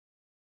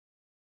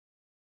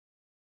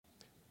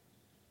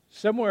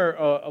Somewhere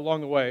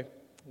along the way,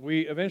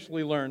 we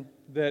eventually learn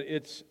that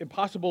it's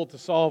impossible to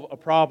solve a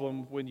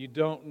problem when you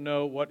don't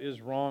know what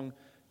is wrong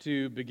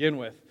to begin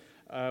with.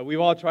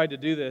 We've all tried to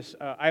do this.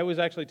 I was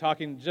actually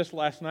talking just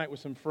last night with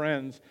some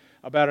friends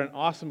about an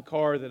awesome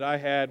car that I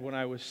had when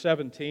I was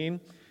 17.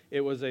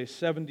 It was a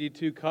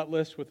 72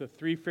 Cutlass with a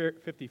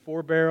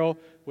 354 barrel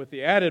with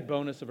the added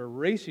bonus of a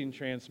racing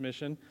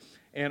transmission.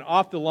 And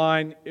off the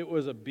line, it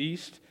was a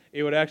beast.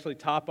 It would actually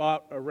top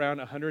out around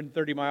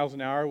 130 miles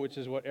an hour, which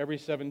is what every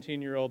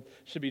 17-year-old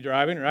should be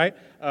driving, right?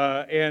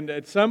 And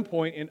at some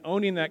point in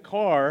owning that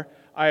car,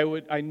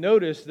 I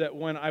noticed that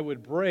when I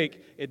would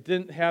brake, it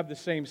didn't have the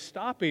same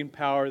stopping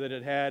power that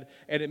it had,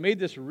 and it made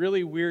this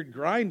really weird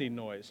grinding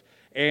noise.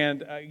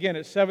 And again,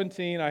 at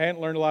 17, I hadn't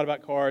learned a lot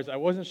about cars. I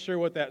wasn't sure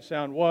what that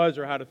sound was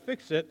or how to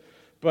fix it,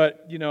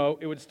 but,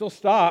 it would still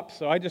stop,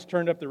 so I just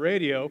turned up the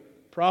radio.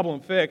 Problem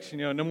fixed,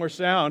 no more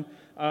sound.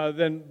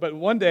 But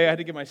one day I had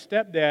to give my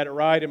stepdad a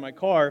ride in my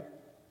car,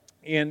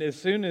 and as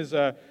soon as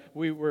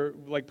we were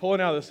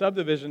pulling out of the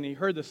subdivision, he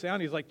heard the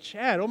sound. He's like,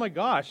 "Chad, oh my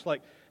gosh,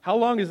 how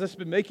long has this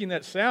been making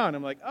that sound?"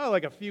 I'm like, "Oh,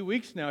 a few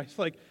weeks now." He's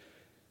like,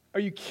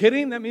 "Are you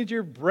kidding? That means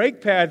your brake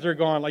pads are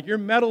gone. You're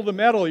metal to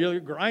metal. You're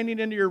grinding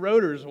into your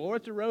rotors." Well,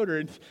 what's a rotor?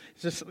 It's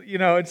just,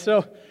 I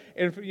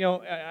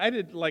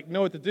didn't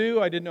know what to do.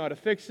 I didn't know how to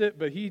fix it,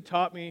 but he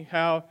taught me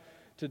how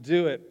to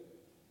do it.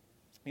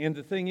 And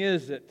the thing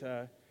is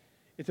that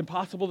it's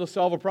impossible to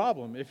solve a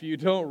problem if you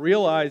don't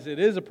realize it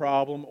is a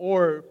problem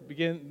or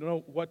begin to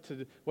know what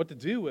to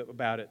do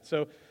about it.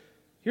 So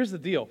here's the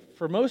deal.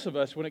 For most of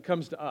us, when it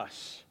comes to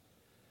us,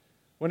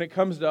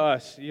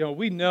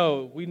 we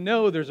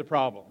know there's a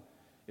problem.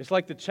 It's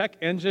like the check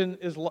engine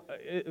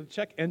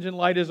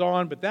light is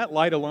on, but that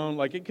light alone,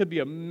 it could be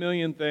a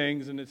million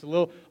things, and it's a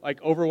little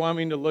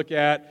overwhelming to look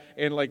at.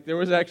 And there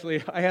was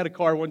actually, I had a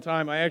car one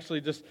time. I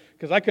actually just,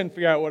 because I couldn't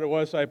figure out what it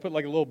was, so I put a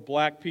little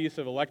black piece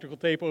of electrical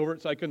tape over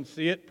it so I couldn't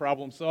see it.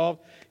 Problem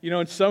solved.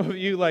 And some of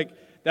you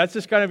that's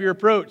just kind of your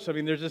approach.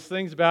 There's just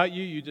things about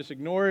you just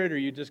ignore it or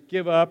you just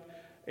give up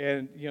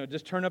and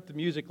just turn up the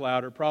music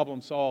louder.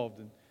 Problem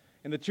solved.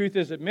 And the truth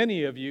is that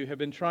many of you have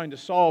been trying to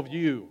solve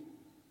you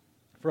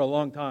for a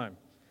long time.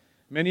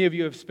 Many of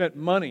you have spent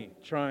money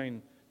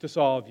trying to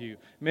solve you.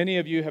 Many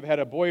of you have had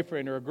a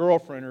boyfriend or a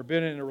girlfriend or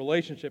been in a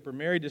relationship or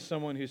married to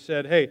someone who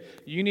said, "Hey,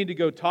 you need to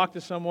go talk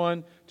to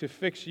someone to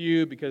fix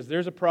you because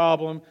there's a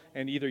problem,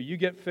 and either you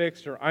get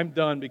fixed or I'm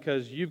done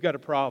because you've got a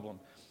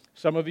problem."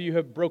 Some of you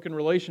have broken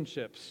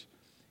relationships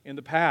in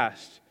the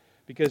past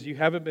because you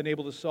haven't been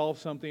able to solve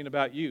something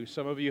about you.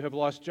 Some of you have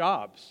lost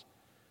jobs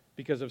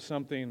because of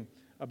something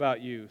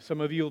about you.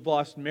 Some of you have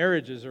lost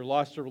marriages or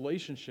lost a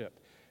relationship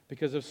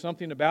because of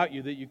something about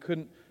you that you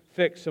couldn't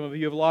fix. Some of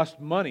you have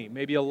lost money,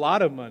 maybe a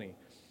lot of money,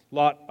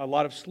 a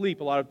lot of sleep,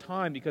 a lot of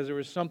time because there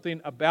was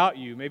something about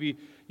you. Maybe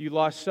you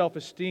lost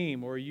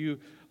self-esteem or you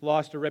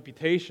lost a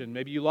reputation.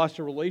 Maybe you lost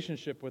a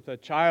relationship with a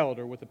child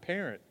or with a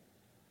parent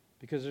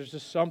because there's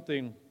just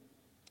something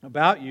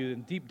about you,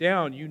 and deep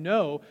down you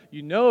know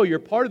you're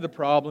part of the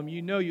problem,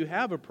 you know you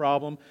have a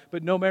problem,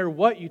 but no matter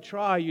what you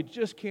try, you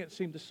just can't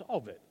seem to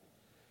solve it.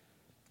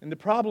 And the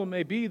problem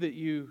may be that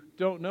you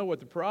don't know what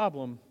the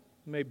problem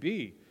may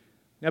be.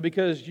 Now,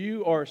 because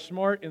you are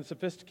smart and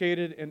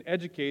sophisticated and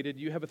educated,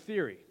 you have a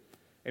theory.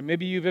 And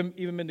maybe you've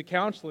even been to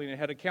counseling and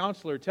had a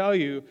counselor tell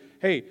you,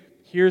 "Hey,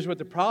 here's what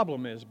the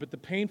problem is." But the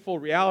painful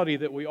reality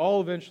that we all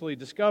eventually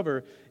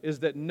discover is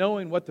that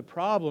knowing what the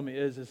problem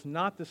is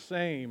not the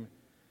same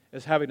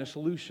as having a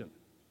solution.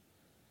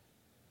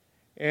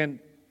 And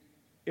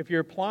if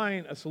you're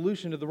applying a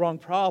solution to the wrong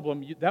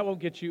problem, that won't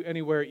get you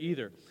anywhere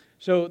either.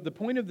 So the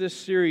point of this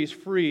series,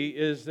 Free,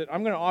 is that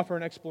I'm going to offer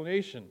an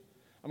explanation.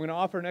 I'm going to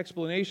offer an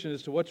explanation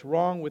as to what's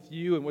wrong with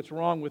you and what's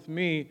wrong with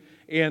me,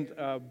 and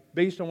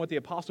based on what the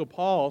Apostle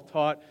Paul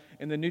taught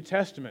in the New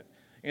Testament.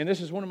 And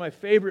this is one of my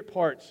favorite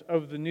parts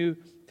of the New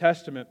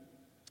Testament,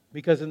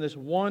 because in this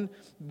one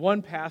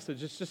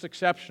passage, it's just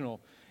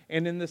exceptional.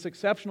 And in this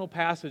exceptional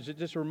passage, it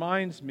just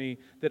reminds me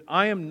that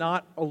I am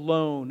not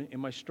alone in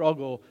my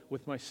struggle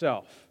with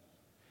myself,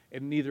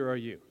 and neither are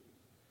you.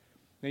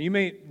 Now, you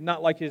may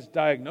not like his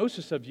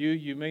diagnosis of you.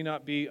 You may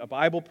not be a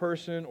Bible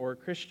person or a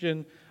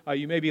Christian.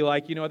 You may be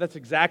like, that's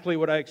exactly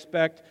what I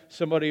expect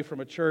somebody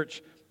from a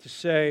church to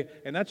say.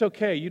 And that's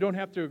okay. You don't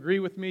have to agree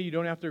with me. You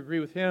don't have to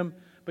agree with him.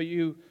 But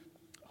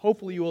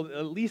hopefully you will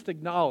at least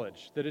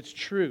acknowledge that it's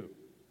true.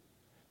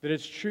 That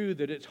it's true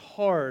that it's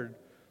hard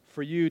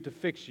for you to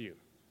fix you.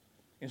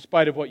 In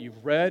spite of what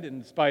you've read,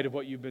 in spite of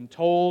what you've been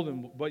told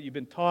and what you've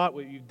been taught,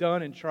 what you've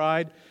done and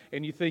tried,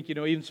 and you think,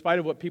 even in spite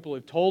of what people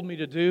have told me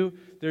to do,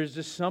 there's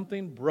just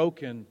something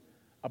broken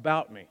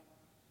about me.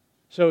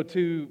 So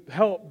to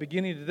help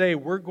beginning today,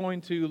 we're going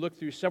to look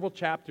through several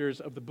chapters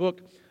of the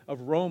book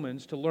of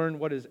Romans to learn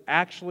what is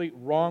actually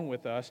wrong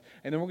with us,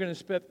 and then we're going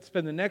to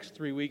spend the next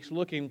 3 weeks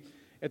looking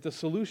at the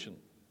solution.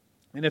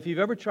 And if you've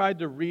ever tried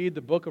to read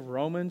the book of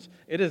Romans,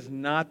 it is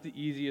not the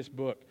easiest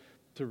book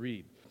to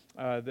read.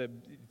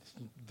 It's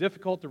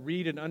difficult to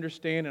read and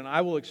understand, and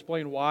I will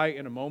explain why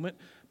in a moment.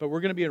 But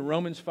we're going to be in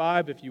Romans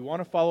 5 if you want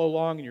to follow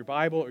along in your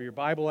Bible or your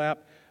Bible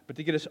app. But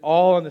to get us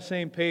all on the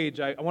same page,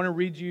 I want to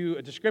read you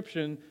a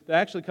description that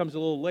actually comes a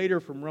little later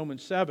from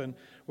Romans 7,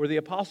 where the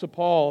Apostle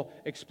Paul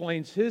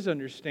explains his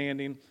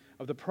understanding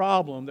of the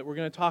problem that we're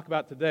going to talk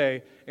about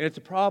today. And it's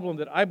a problem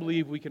that I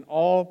believe we can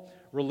all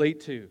relate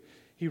to.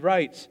 He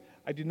writes,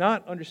 I do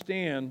not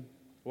understand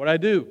what I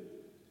do.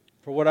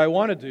 For what I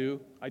want to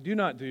do, I do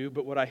not do,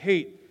 but what I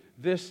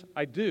hate, this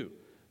I do.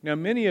 Now,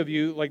 many of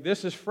you, like,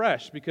 this is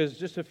fresh because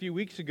just a few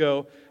weeks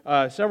ago,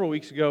 several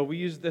weeks ago, we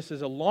used this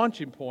as a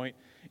launching point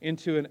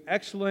into an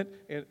excellent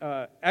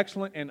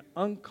and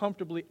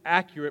uncomfortably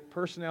accurate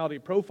personality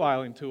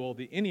profiling tool,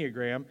 the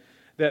Enneagram,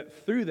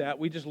 that through that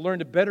we just learn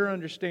to better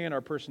understand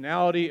our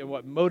personality and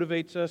what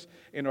motivates us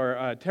and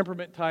our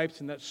temperament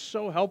types, and that's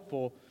so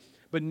helpful.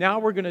 But now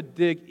we're going to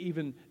dig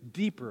even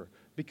deeper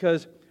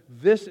because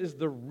this is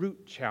the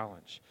root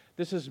challenge.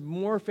 This is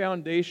more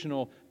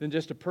foundational than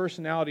just a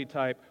personality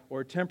type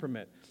or a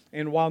temperament.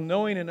 And while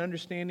knowing and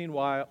understanding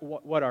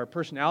what our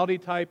personality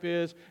type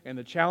is and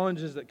the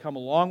challenges that come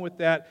along with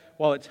that,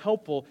 while it's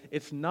helpful,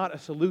 it's not a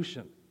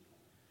solution.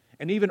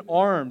 And even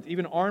armed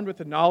with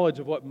the knowledge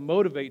of what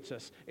motivates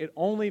us, it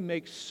only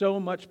makes so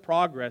much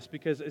progress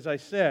because, as I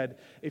said,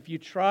 if you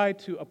try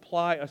to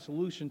apply a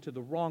solution to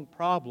the wrong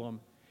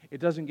problem, it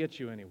doesn't get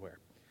you anywhere.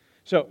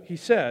 So he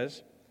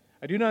says,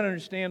 I do not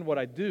understand what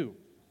I do.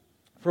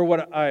 For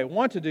what I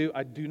want to do,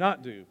 I do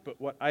not do.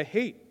 But what I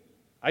hate,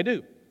 I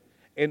do.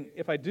 And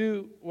if I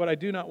do what I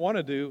do not want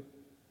to do,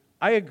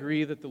 I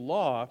agree that the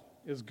law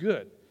is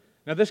good.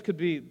 Now, this could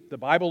be the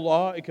Bible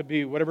law. It could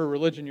be whatever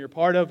religion you're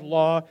part of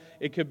law.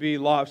 It could be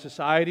law of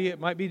society. It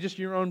might be just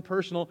your own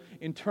personal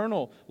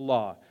internal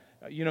law.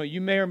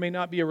 You may or may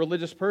not be a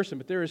religious person,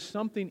 but there is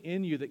something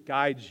in you that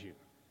guides you.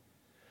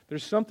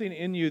 There's something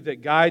in you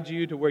that guides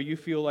you to where you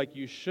feel like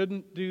you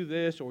shouldn't do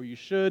this or you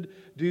should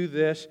do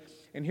this.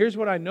 And here's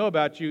what I know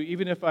about you,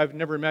 even if I've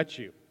never met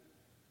you.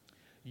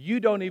 You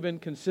don't even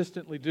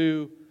consistently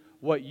do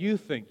what you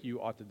think you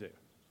ought to do.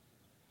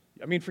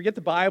 I mean, forget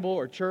the Bible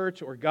or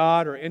church or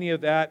God or any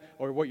of that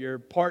or what your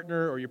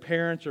partner or your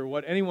parents or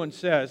what anyone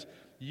says.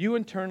 You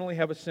internally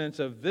have a sense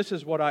of this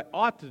is what I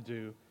ought to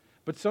do,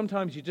 but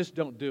sometimes you just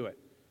don't do it.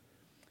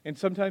 And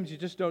sometimes you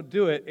just don't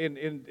do it, and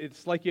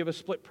it's like you have a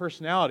split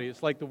personality.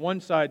 It's like the one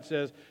side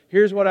says,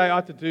 here's what I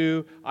ought to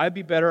do. I'd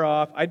be better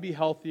off. I'd be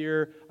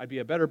healthier. I'd be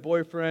a better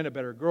boyfriend, a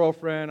better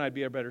girlfriend. I'd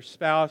be a better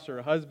spouse or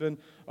a husband,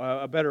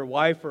 a better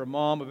wife or a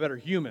mom, a better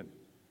human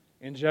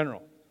in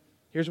general.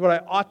 Here's what I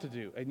ought to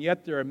do. And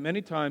yet there are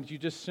many times you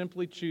just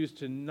simply choose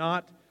to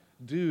not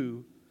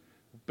do,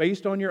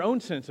 based on your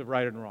own sense of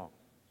right and wrong,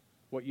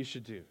 what you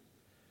should do.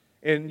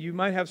 And you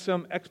might have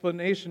some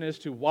explanation as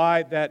to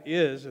why that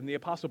is. And the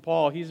Apostle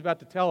Paul, he's about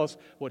to tell us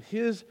what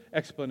his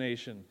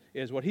explanation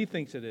is, what he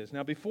thinks it is.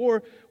 Now,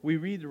 before we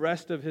read the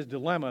rest of his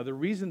dilemma, the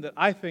reason that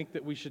I think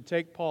that we should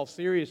take Paul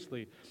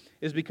seriously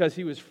is because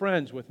he was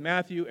friends with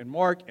Matthew and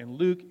Mark and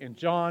Luke and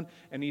John,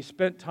 and he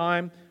spent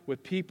time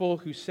with people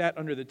who sat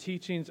under the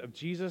teachings of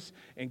Jesus,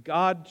 and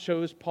God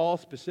chose Paul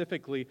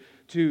specifically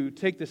to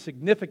take the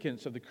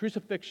significance of the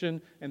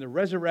crucifixion and the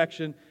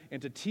resurrection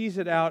and to tease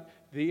it out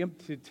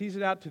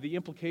to the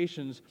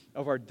implications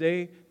of our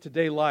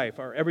day-to-day life,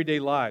 our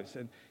everyday lives.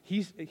 And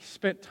he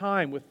spent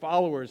time with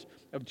followers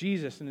of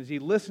Jesus, and as he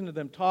listened to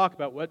them talk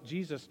about what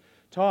Jesus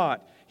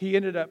taught, he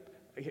ended up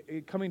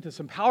coming to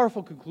some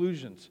powerful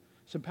conclusions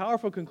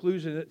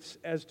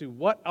as to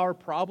what our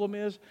problem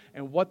is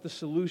and what the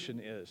solution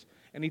is.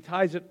 And he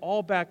ties it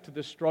all back to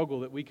the struggle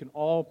that we can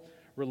all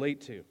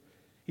relate to.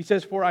 He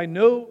says, for I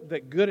know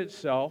that good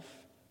itself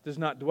does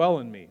not dwell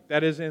in me,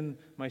 that is, in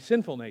my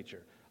sinful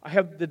nature. I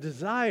have the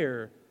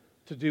desire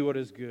to do what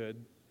is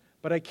good,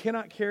 but I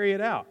cannot carry it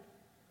out.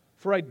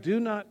 For I do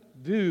not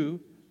do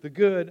the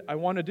good I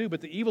want to do, but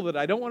the evil that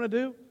I don't want to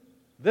do,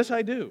 this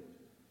I do.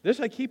 This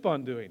I keep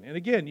on doing. And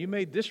again, you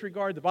may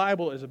disregard the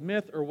Bible as a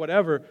myth or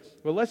whatever,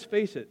 but let's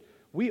face it,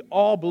 we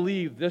all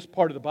believe this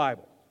part of the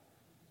Bible.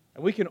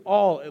 And we can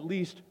all at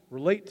least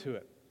relate to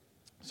it.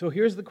 So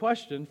here's the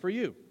question for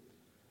you.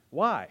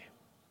 Why?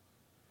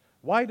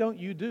 Why don't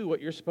you do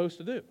what you're supposed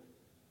to do?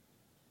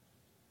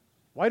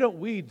 Why don't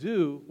we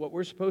do what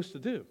we're supposed to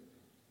do?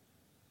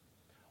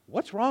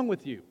 What's wrong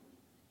with you?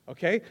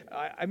 Okay?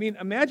 I mean,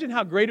 imagine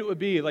how great it would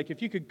be, like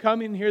if you could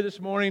come in here this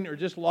morning or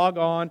just log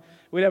on,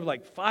 we'd have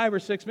like 5 or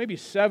 6, maybe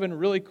 7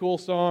 really cool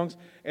songs,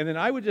 and then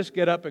I would just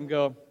get up and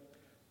go,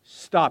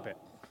 stop it.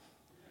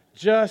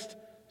 Just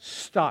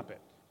stop it.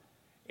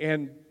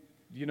 And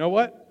you know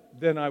what?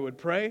 Then I would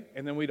pray,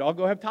 and then we'd all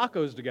go have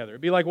tacos together.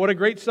 It'd be like, what a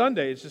great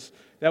Sunday. It's just,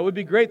 that would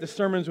be great. The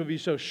sermons would be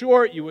so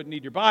short, you wouldn't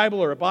need your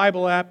Bible or a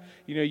Bible app.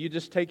 You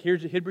just take,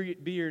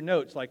 here'd be your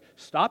notes, like,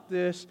 stop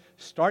this,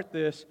 start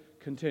this,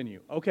 continue.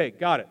 Okay,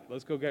 got it.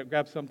 Let's go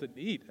grab something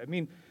to eat. I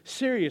mean,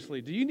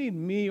 seriously, do you need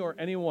me or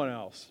anyone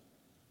else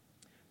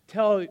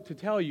to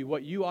tell you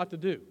what you ought to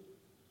do?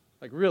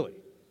 Like, really?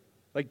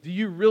 Like, do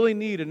you really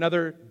need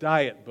another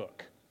diet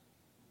book?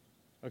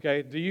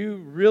 Okay, do you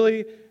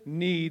really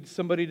need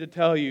somebody to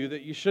tell you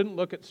that you shouldn't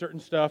look at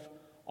certain stuff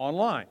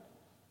online?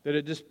 That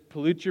it just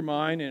pollutes your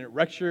mind and it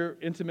wrecks your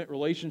intimate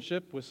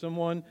relationship with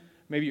someone,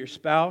 maybe your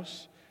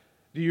spouse?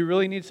 Do you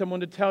really need someone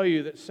to tell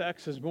you that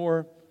sex is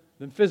more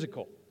than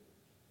physical?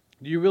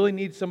 Do you really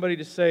need somebody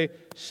to say,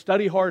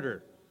 study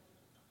harder?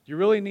 Do you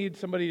really need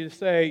somebody to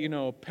say,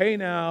 pay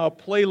now,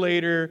 play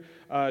later?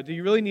 Do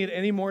you really need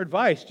any more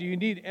advice? Do you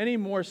need any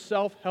more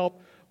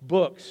self-help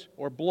books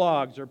or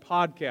blogs or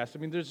podcasts? I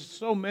mean, there's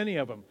so many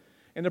of them.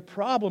 And the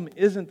problem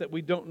isn't that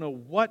we don't know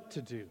what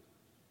to do.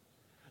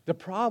 The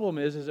problem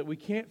is that we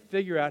can't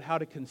figure out how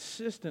to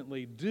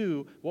consistently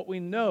do what we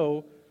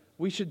know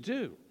we should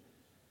do.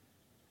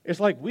 It's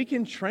like we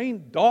can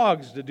train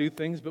dogs to do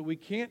things, but we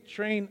can't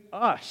train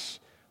us.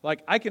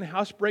 Like I can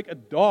housebreak a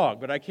dog,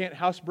 but I can't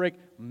housebreak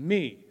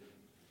me,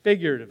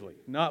 figuratively,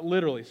 not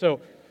literally. So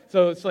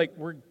it's like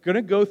we're going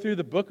to go through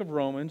the book of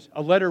Romans,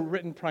 a letter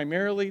written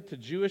primarily to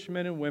Jewish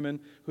men and women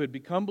who had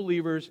become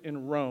believers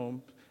in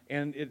Rome,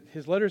 and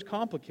his letter is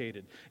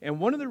complicated. And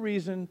one of the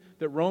reasons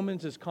that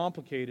Romans is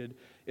complicated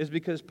is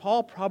because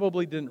Paul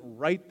probably didn't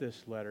write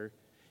this letter,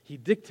 he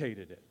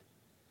dictated it.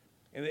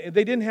 And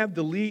they didn't have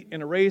delete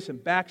and erase and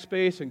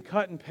backspace and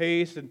cut and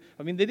paste. And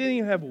they didn't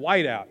even have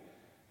whiteout.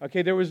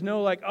 Okay, there was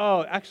no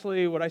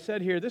actually what I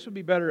said here, this would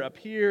be better up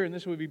here and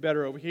this would be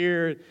better over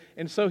here.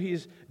 And so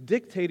he's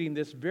dictating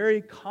this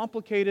very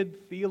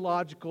complicated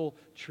theological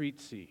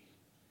treatise.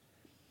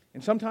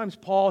 And sometimes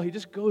Paul, he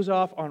just goes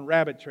off on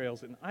rabbit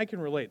trails, and I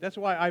can relate. That's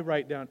why I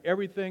write down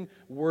everything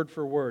word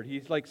for word.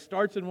 He's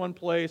starts in one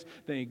place,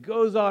 then he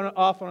goes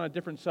off on a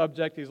different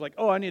subject. He's like,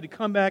 I need to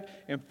come back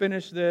and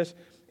finish this.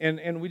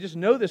 And we just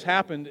know this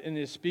happened in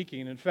his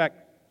speaking. In fact,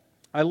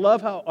 I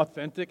love how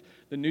authentic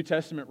the New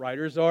Testament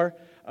writers are.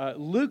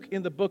 Luke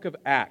in the book of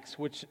Acts,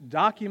 which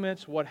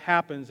documents what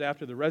happens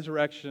after the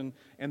resurrection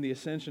and the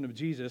ascension of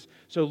Jesus.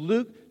 So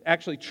Luke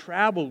actually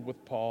traveled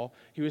with Paul.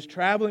 He was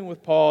traveling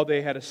with Paul.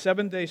 They had a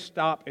 7-day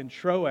stop in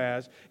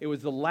Troas. It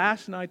was the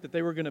last night that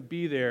they were going to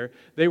be there.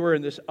 They were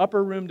in this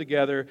upper room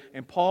together,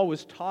 and Paul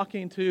was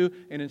talking to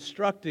and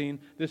instructing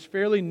this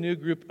fairly new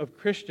group of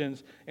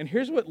Christians. And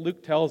here's what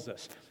Luke tells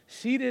us.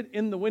 Seated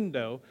in the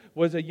window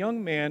was a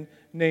young man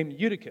named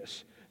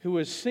Eutychus, who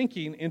was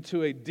sinking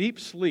into a deep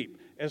sleep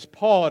as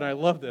Paul, and I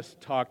love this,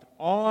 talked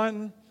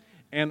on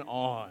and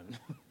on.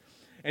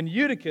 And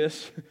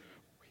Eutychus,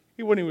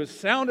 when he was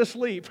sound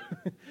asleep,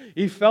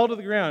 he fell to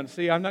the ground.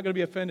 See, I'm not going to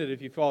be offended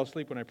if you fall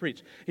asleep when I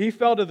preach. He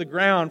fell to the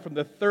ground from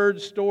the 3rd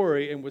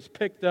story and was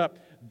picked up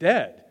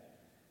dead.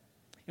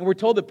 And we're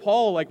told that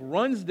Paul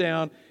runs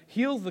down,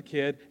 heals the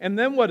kid, and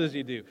then what does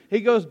he do?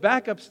 He goes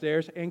back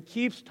upstairs and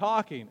keeps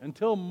talking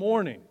until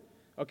morning.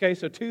 Okay,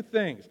 so 2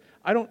 things.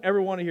 I don't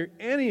ever want to hear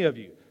any of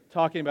you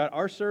talking about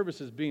our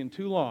services being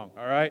too long,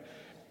 all right?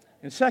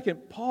 And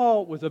second,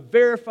 Paul was a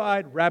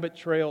verified rabbit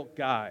trail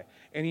guy,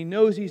 and he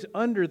knows he's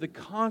under the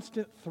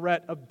constant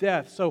threat of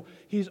death. So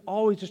he's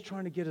always just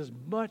trying to get as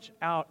much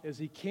out as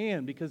he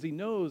can because he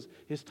knows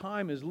his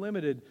time is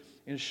limited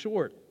and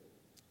short.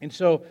 And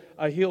so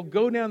he'll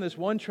go down this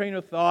one train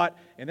of thought,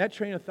 and that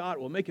train of thought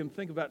will make him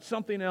think about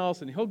something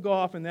else, and he'll go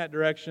off in that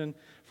direction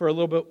for a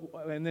little bit,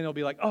 and then he'll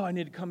be like, I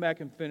need to come back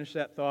and finish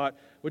that thought,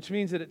 which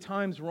means that at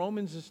times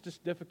Romans is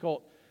just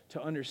difficult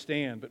to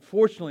understand. But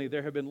fortunately,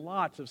 there have been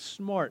lots of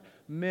smart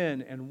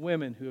men and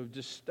women who have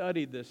just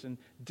studied this and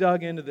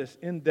dug into this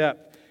in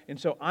depth. And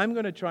so I'm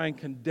going to try and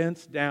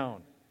condense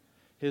down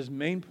his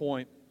main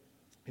point,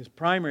 his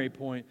primary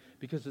point,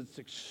 because it's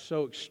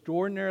so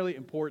extraordinarily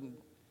important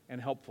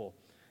and helpful.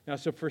 Now,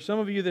 so for some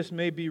of you, this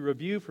may be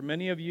review. For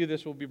many of you,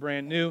 this will be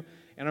brand new.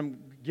 And I'm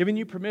giving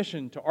you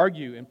permission to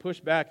argue and push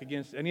back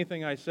against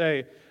anything I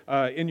say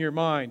in your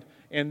mind.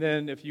 And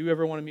then if you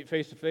ever want to meet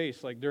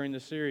face-to-face, like during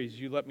this series,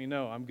 you let me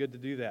know. I'm good to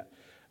do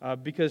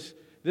that. Because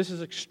this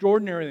is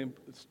extraordinarily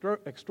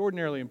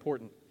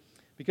important.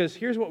 Because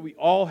here's what we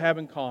all have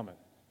in common.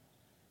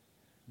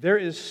 There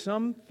are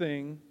some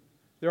things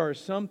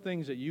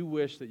that you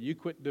wish that you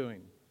quit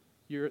doing.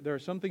 There are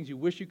some things you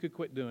wish you could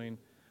quit doing,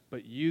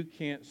 but you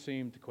can't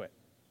seem to quit.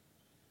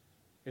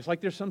 It's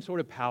like there's some sort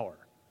of power.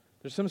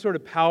 There's some sort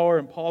of power,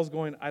 and Paul's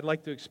going, I'd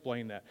like to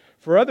explain that.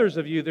 For others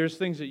of you, there's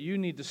things that you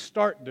need to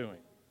start doing.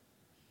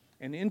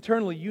 And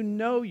internally, you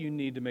know you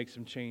need to make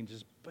some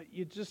changes, but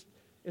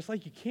it's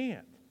like you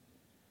can't.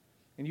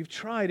 And you've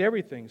tried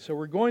everything. So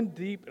we're going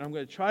deep, and I'm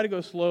going to try to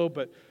go slow,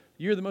 but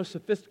you're the most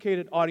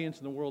sophisticated audience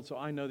in the world, so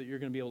I know that you're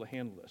going to be able to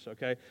handle this,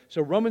 okay?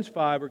 So Romans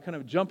 5, we're kind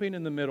of jumping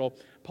in the middle.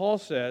 Paul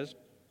says,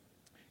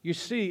 you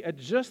see, at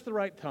just the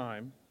right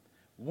time,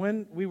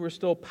 when we were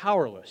still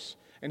powerless,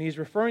 and he's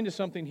referring to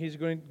something he's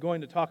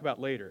going to talk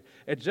about later.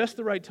 At just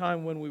the right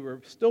time when we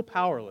were still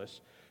powerless,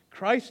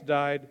 Christ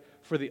died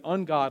for the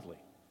ungodly.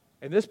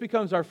 And this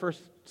becomes our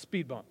first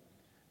speed bump.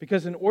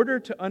 Because in order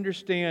to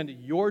understand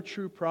your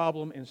true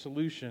problem and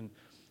solution,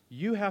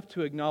 you have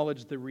to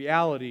acknowledge the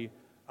reality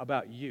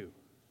about you.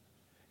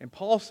 And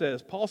Paul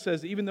says,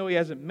 even though he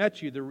hasn't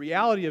met you, the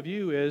reality of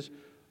you is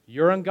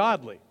you're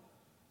ungodly.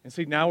 And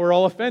see, now we're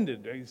all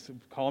offended. He's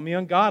calling me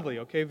ungodly,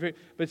 okay?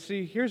 But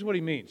see, here's what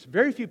he means.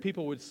 Very few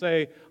people would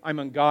say, I'm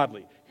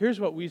ungodly. Here's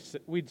what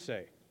we'd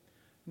say.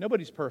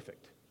 Nobody's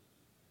perfect.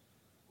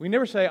 We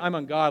never say, I'm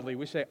ungodly.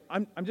 We say,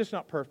 I'm just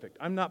not perfect.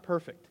 I'm not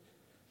perfect.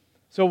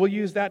 So we'll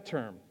use that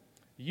term.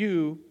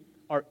 You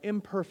are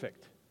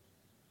imperfect.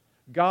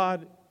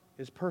 God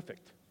is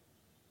perfect.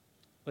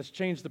 Let's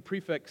change the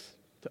prefix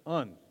to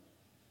un,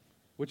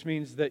 which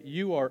means that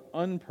you are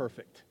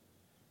unperfect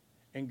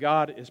and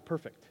God is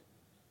perfect.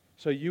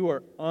 So you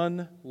are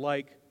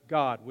unlike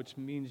God, which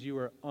means you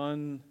are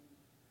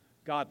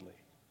ungodly.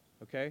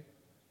 Okay?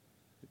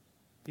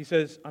 He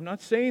says, I'm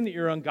not saying that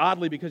you're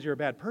ungodly because you're a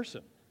bad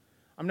person.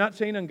 I'm not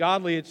saying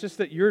ungodly, it's just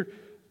that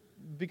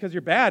because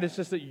you're bad, it's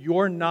just that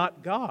you're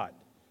not God.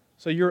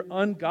 So you're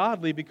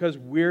ungodly because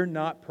we're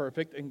not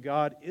perfect and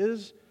God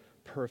is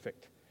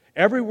perfect.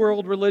 Every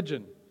world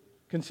religion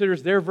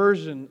considers their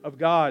version of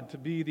God to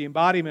be the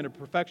embodiment of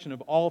perfection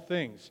of all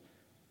things.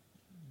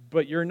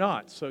 But you're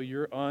not, so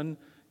you're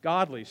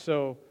ungodly.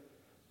 So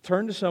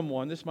turn to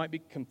someone, this might be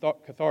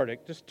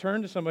cathartic, just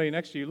turn to somebody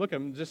next to you, look at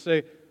them, and just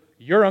say,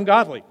 you're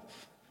ungodly.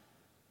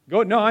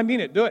 Go, no, I mean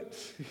it, do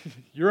it.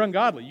 You're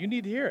ungodly. You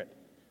need to hear it.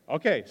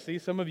 Okay, see,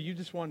 some of you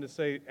just wanted to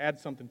say, add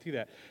something to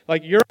that.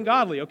 Like, you're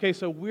ungodly. Okay,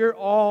 so we're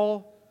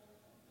all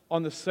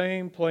on the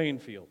same playing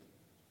field.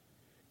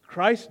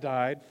 Christ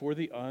died for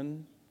the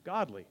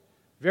ungodly.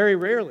 Very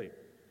rarely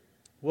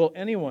will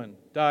anyone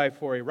die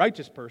for a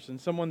righteous person,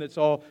 someone that's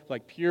all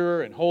like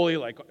pure and holy,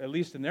 like at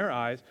least in their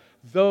eyes,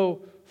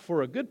 though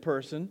for a good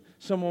person,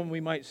 someone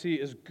we might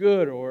see as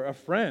good or a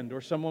friend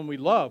or someone we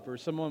love or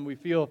someone we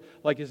feel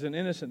like is an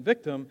innocent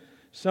victim,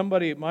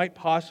 somebody might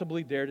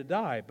possibly dare to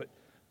die.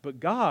 But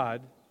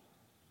God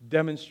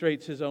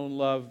demonstrates His own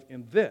love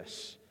in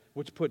this,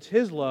 which puts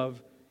His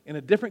love in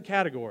a different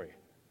category.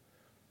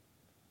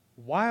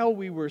 While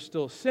we were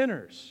still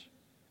sinners,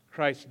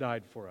 Christ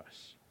died for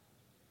us.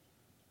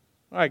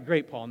 All right,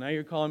 great, Paul. Now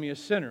you're calling me a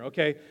sinner.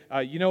 Okay,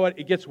 you know what?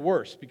 It gets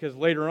worse because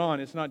later on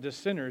it's not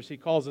just sinners. He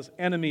calls us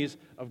enemies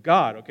of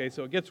God. Okay,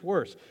 so it gets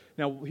worse.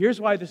 Now, here's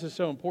why this is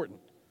so important.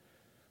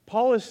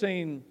 Paul is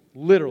saying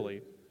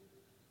literally,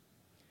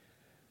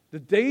 the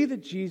day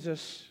that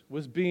Jesus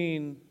was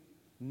being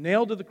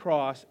nailed to the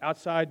cross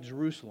outside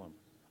Jerusalem,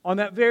 on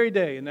that very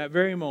day, in that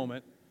very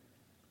moment,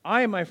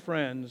 I and my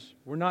friends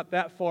were not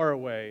that far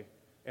away,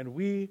 and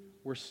we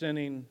were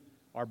sinning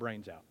our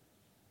brains out.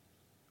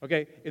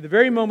 Okay, in the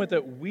very moment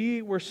that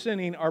we were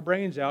sinning our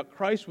brains out,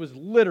 Christ was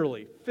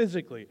literally,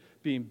 physically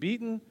being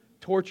beaten,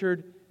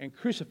 tortured, and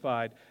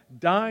crucified,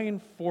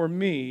 dying for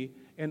me,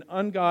 an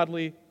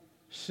ungodly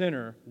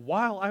sinner,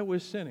 while I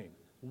was sinning,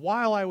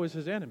 while I was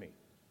His enemy.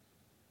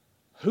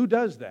 Who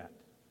does that?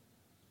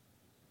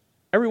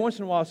 Every once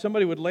in a while,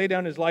 somebody would lay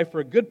down his life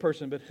for a good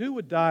person, but who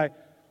would die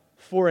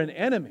for an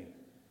enemy,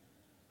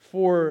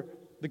 for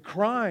the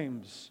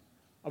crimes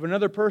of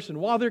another person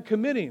while they're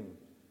committing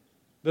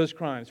those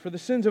crimes, for the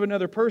sins of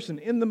another person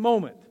in the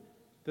moment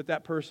that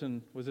that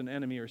person was an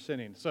enemy or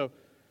sinning? So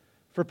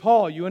for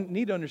Paul, you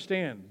need to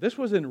understand, this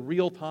was in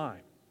real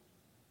time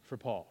for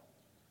Paul.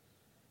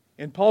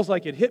 And Paul's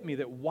like, it hit me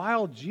that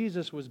while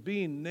Jesus was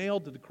being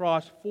nailed to the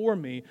cross for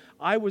me,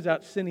 I was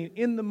out sinning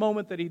in the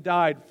moment that He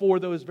died for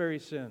those very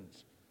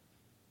sins.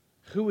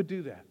 Who would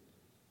do that?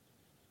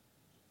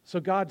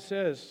 So God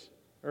says,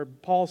 or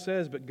Paul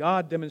says, but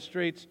God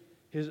demonstrates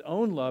His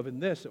own love in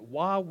this, that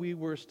while we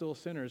were still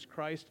sinners,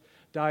 Christ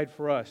died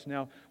for us.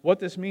 Now, what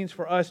this means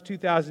for us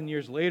 2,000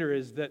 years later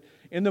is that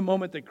in the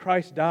moment that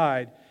Christ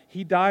died,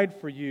 He died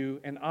for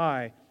you and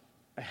I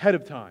ahead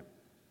of time,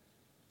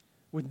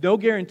 with no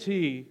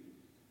guarantee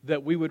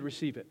that we would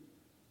receive it.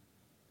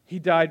 He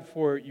died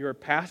for your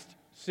past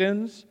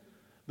sins,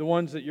 the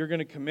ones that you're going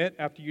to commit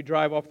after you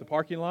drive off the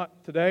parking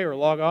lot today or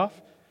log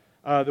off,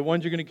 the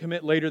ones you're going to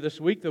commit later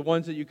this week, the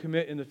ones that you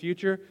commit in the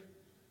future.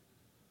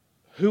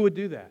 Who would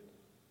do that?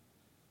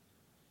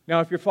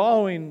 Now, if you're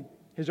following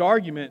his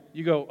argument,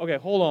 you go, okay,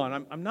 hold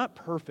on, I'm not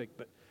perfect,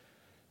 but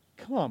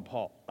come on,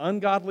 Paul,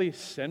 ungodly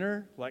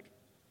sinner? Like,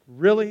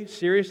 really?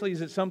 Seriously?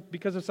 Is it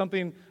because of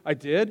something I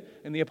did?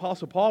 And the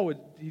Apostle Paul,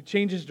 he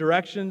changes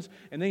directions,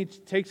 and then he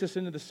takes us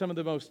into some of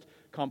the most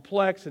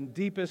complex and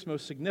deepest,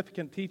 most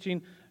significant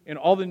teaching in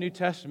all the New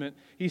Testament.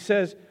 He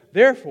says,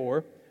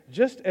 therefore,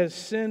 just as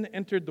sin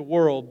entered the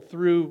world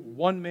through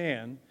one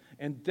man,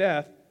 and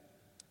death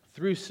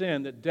through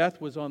sin, that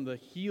death was on the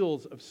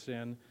heels of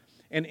sin,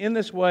 and in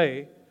this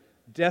way,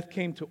 death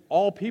came to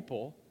all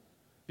people,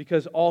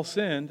 because all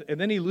sinned, and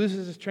then he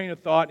loses his train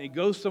of thought, and he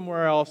goes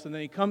somewhere else, and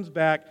then he comes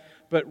back.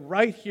 But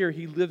right here,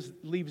 he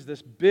leaves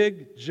this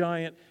big,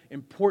 giant,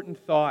 important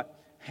thought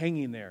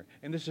hanging there.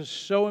 And this is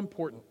so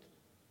important.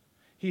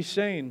 He's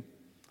saying,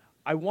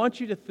 I want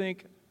you to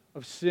think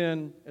of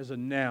sin as a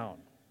noun,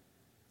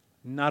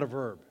 not a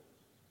verb.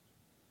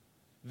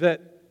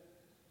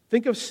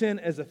 Think of sin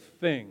as a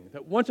thing,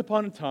 that once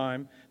upon a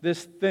time,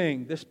 this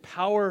thing, this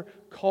power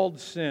called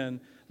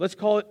sin, let's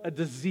call it a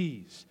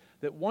disease,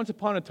 that once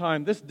upon a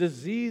time, this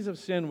disease of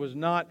sin was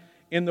not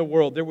in the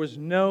world. There was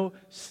no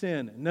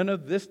sin, none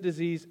of this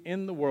disease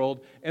in the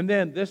world. And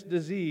then this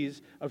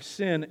disease of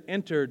sin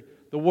entered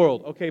the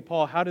world. Okay,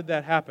 Paul, how did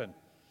that happen?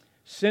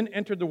 Sin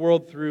entered the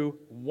world through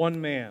one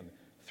man,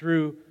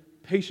 through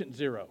patient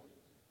zero.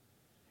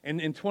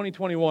 And in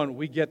 2021,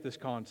 we get this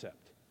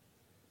concept.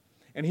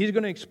 And he's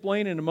going to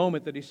explain in a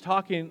moment that he's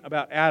talking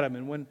about Adam.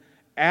 And when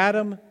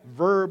Adam,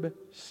 verb,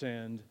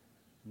 sinned.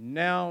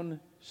 Noun,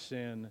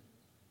 sin,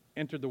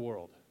 entered the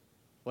world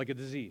like a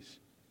disease.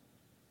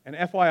 And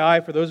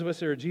FYI, for those of us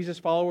that are Jesus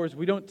followers,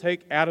 we don't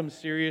take Adam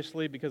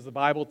seriously because the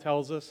Bible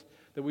tells us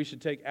that we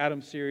should take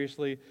Adam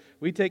seriously.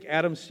 We take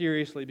Adam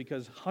seriously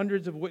because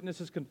hundreds of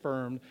witnesses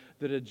confirmed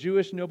that a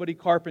Jewish nobody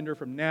carpenter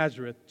from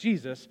Nazareth,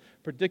 Jesus,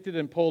 predicted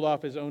and pulled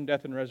off his own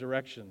death and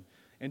resurrection.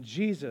 And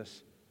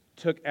Jesus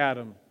took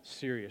Adam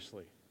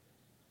seriously.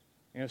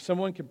 And if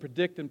someone can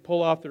predict and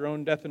pull off their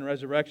own death and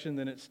resurrection,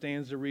 then it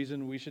stands to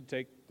reason we should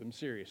take them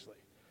seriously.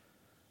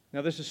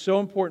 Now, this is so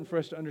important for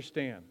us to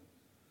understand.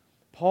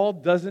 Paul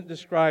doesn't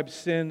describe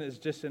sin as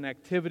just an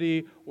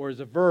activity or as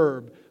a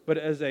verb, but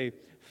as a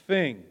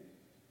thing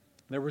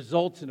that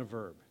results in a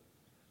verb.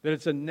 That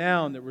it's a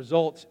noun that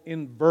results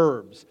in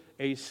verbs,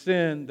 a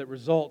sin that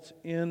results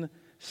in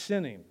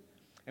sinning.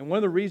 And one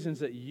of the reasons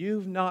that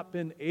you've not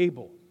been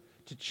able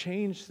to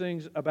change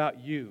things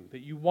about you, that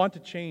you want to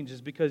change,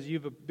 is because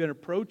you've been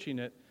approaching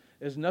it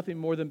as nothing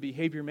more than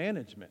behavior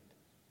management.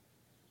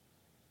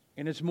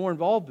 And it's more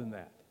involved than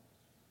that.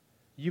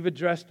 You've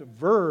addressed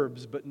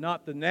verbs, but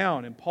not the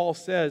noun. And Paul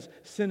says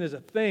sin is a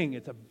thing,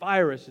 it's a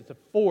virus, it's a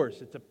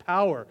force, it's a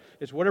power,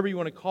 it's whatever you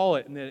want to call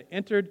it. And that it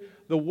entered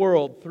the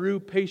world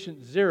through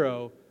patient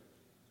zero,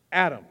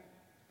 Adam.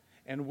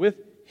 And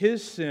with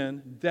his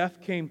sin,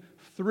 death came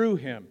through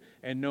him.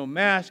 And no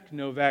mask,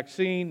 no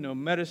vaccine, no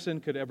medicine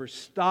could ever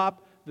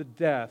stop the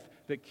death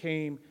that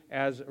came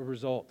as a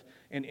result.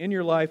 And in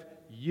your life,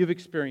 you've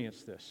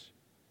experienced this.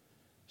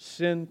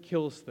 Sin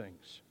kills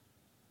things.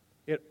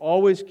 It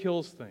always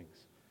kills things.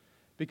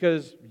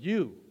 Because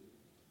you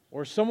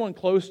or someone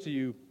close to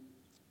you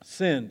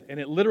sinned.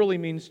 And it literally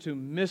means to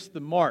miss the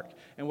mark.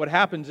 And what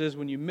happens is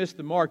when you miss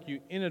the mark,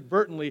 you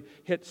inadvertently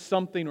hit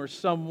something or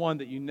someone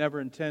that you never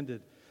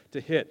intended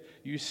to hit.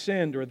 You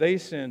sinned or they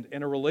sinned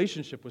and a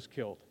relationship was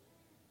killed.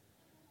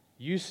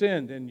 You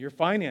sinned and your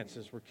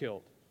finances were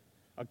killed.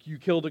 You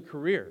killed a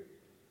career.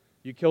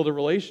 You killed a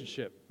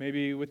relationship,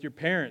 maybe with your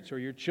parents or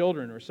your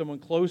children or someone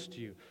close to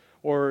you.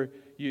 Or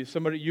you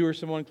or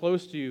someone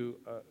close to you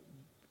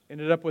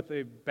ended up with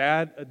a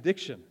bad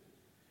addiction,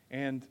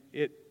 and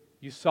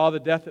you saw the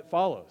death that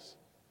follows.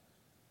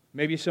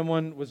 Maybe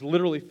someone was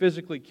literally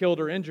physically killed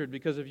or injured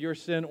because of your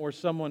sin or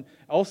someone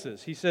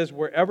else's. He says,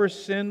 wherever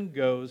sin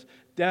goes,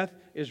 death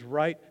is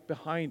right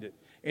behind it.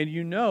 And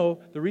you know,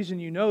 the reason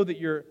you know that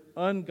you're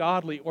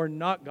ungodly or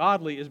not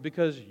godly is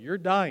because you're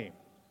dying.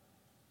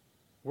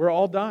 We're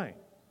all dying.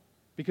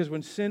 Because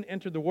when sin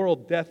entered the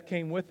world, death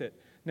came with it.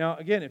 Now,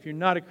 again, if you're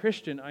not a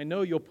Christian, I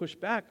know you'll push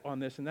back on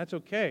this, and that's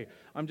okay.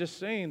 I'm just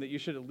saying that you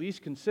should at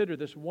least consider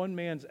this one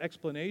man's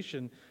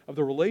explanation of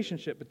the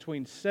relationship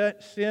between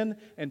sin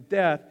and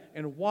death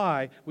and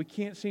why we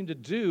can't seem to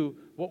do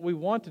what we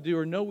want to do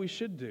or know we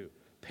should do.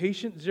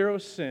 Patient zero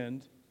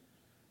sinned,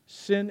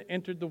 sin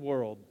entered the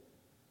world,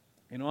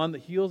 and on the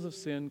heels of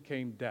sin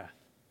came death.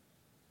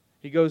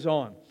 He goes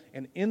on,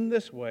 and in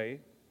this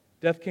way,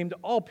 death came to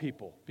all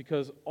people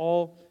because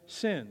all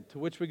sinned, to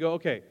which we go,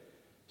 okay,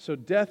 so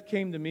death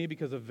came to me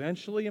because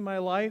eventually in my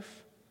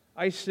life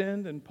I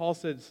sinned, and Paul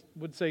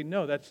would say,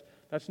 no, that's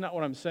not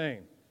what I'm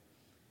saying.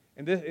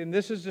 And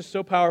this is just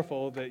so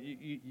powerful that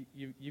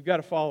you've got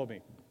to follow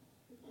me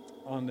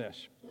on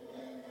this.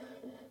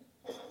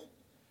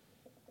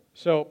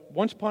 So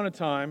once upon a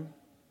time,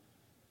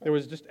 there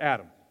was just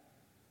Adam.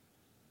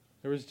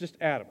 There was just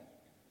Adam.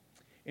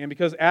 And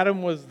because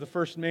Adam was the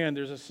first man,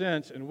 there's a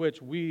sense in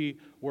which we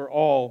were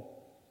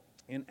all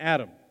in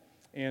Adam.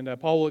 And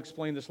Paul will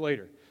explain this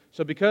later.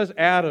 So because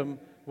Adam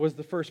was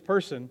the first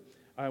person,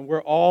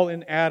 we're all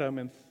in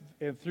Adam,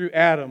 and through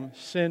Adam,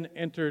 sin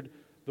entered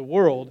the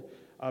world.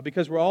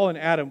 Because we're all in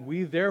Adam,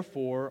 we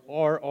therefore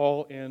are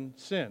all in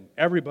sin.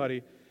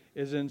 Everybody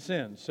is in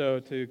sin. So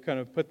to kind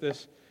of put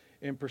this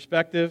in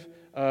perspective,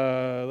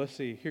 let's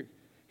see,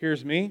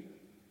 here's me,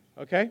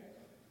 okay?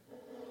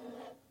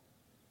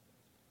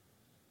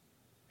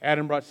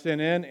 Adam brought sin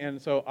in,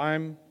 and so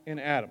I'm in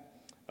Adam.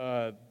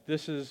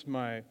 This is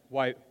my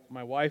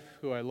wife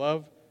who I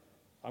love.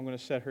 I'm going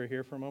to set her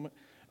here for a moment.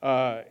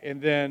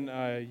 And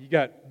then you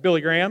got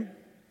Billy Graham.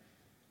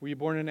 Were you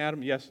born in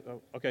Adam? Yes.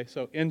 Oh, okay,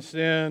 so in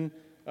sin,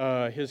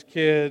 his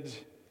kids,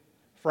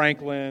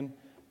 Franklin,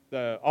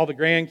 all the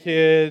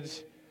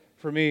grandkids.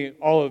 For me,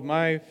 all of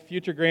my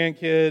future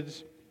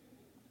grandkids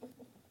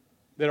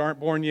that aren't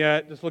born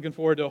yet. Just looking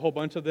forward to a whole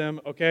bunch of them,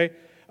 okay?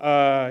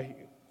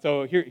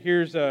 So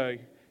here's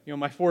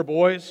my 4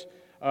 boys.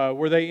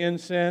 Were they in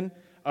sin?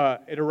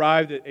 It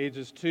arrived at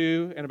ages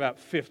 2 and about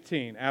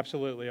 15.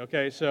 Absolutely.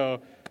 Okay,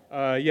 so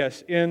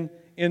yes, in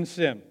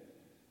sin.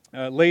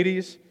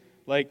 Ladies,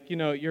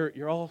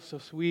 you're all so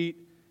sweet,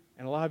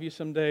 and a lot of you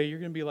someday you're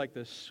going to be like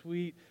the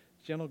sweet,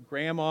 gentle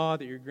grandma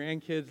that your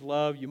grandkids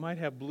love. You might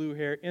have blue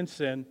hair in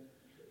sin.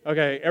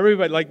 Okay,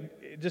 everybody,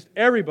 just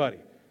everybody.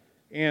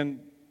 And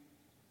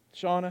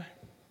Shauna,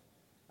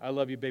 I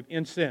love you, babe,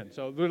 in sin.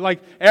 So we're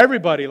like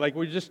everybody,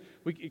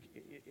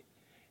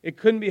 it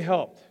couldn't be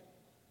helped.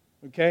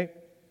 Okay?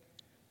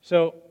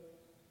 So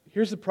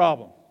here's the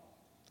problem,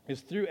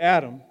 is through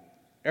Adam,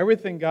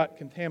 Everything got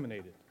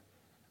contaminated.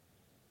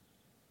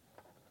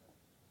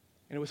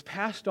 And it was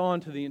passed on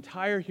to the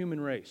entire human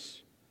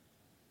race.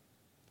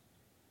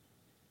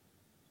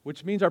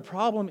 Which means our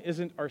problem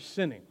isn't our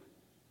sinning.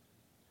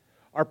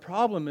 Our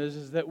problem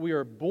is that we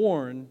are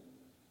born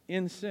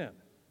in sin.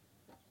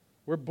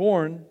 We're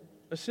born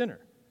a sinner.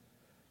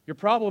 Your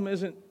problem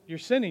isn't your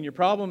sinning. Your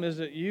problem is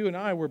that you and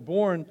I were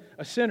born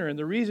a sinner. And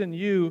the reason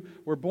you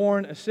were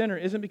born a sinner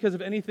isn't because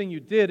of anything you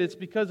did. It's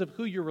because of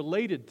who you're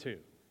related to.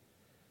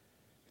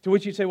 To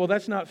which you say, well,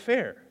 that's not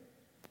fair.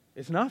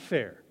 It's not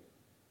fair.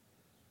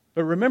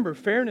 But remember,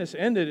 fairness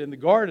ended in the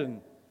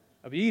Garden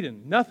of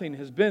Eden. Nothing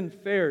has been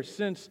fair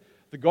since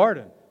the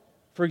garden.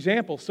 For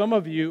example, some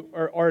of you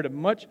are at a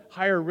much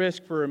higher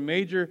risk for a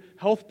major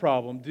health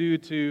problem due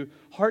to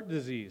heart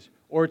disease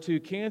or to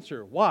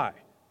cancer. Why?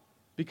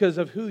 Because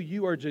of who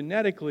you are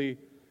genetically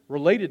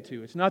related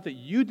to. It's not that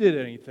you did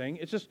anything,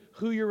 it's just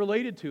who you're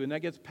related to, and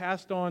that gets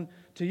passed on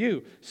to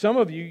you. Some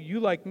of you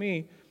like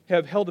me,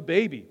 have held a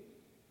baby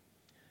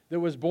that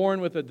was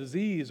born with a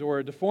disease or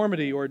a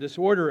deformity or a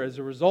disorder as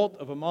a result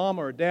of a mom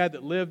or a dad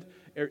that lived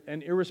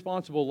an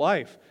irresponsible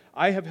life.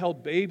 I have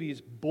held babies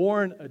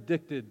born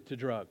addicted to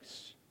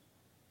drugs.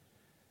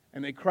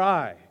 And they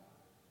cry,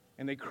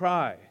 and they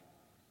cry,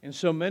 and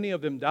so many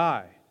of them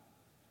die.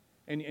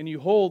 And you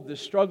hold this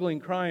struggling,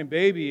 crying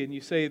baby, and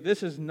you say,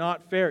 this is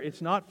not fair.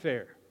 It's not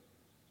fair.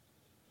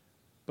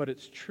 But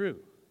it's true.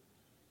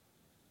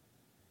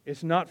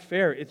 It's not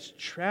fair. It's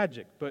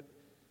tragic, but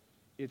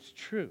it's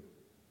true.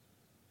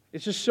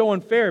 It's just so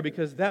unfair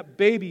because that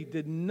baby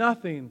did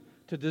nothing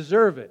to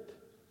deserve it.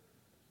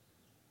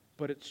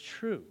 But it's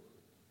true.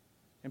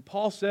 And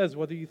Paul says,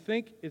 whether you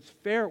think it's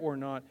fair or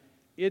not,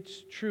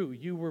 it's true.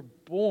 You were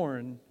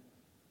born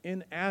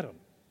in Adam.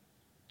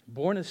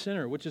 Born a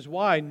sinner, which is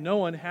why no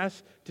one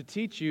has to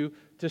teach you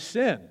to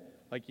sin.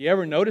 Like, you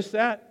ever notice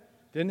that?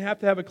 Didn't have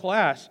to have a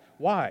class.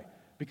 Why?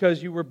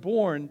 Because you were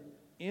born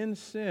in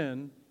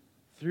sin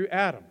through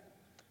Adam,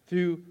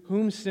 through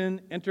whom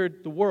sin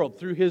entered the world.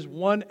 Through his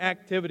one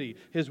activity,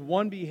 his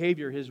one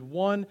behavior, his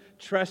one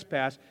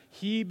trespass,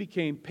 he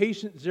became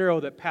patient zero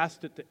that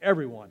passed it to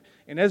everyone.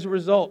 And as a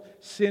result,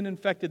 sin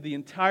infected the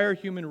entire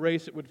human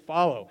race it would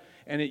follow.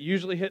 And it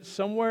usually hits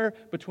somewhere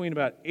between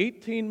about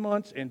 18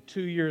 months and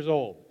 2 years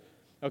old.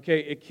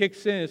 Okay, it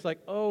kicks in. It's like,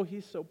 oh,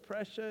 he's so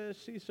precious,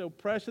 she's so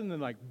precious. And then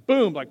like,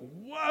 boom, like,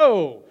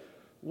 whoa,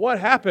 what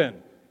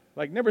happened?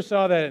 Like, never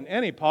saw that in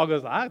any. Paul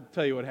goes, I'll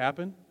tell you what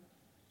happened.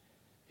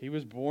 He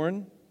was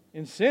born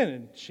in sin,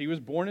 and she was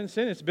born in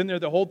sin. It's been there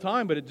the whole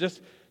time, but it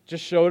just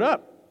showed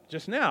up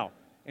just now.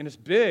 And it's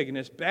big, and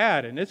it's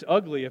bad, and it's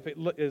ugly if it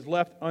is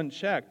left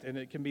unchecked, and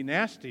it can be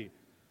nasty.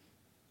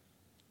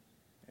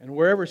 And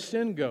wherever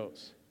sin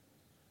goes,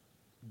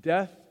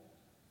 death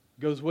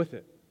goes with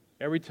it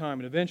every time.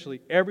 And eventually,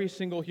 every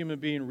single human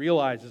being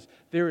realizes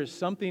there is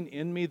something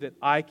in me that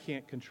I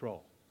can't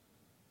control.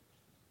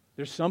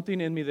 There's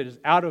something in me that is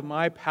out of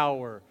my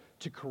power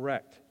to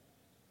correct.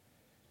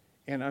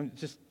 And I'm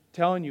just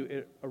telling you,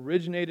 it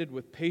originated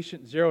with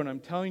patient zero, and I'm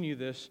telling you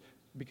this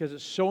because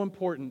it's so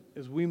important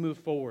as we move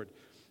forward.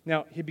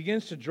 Now, he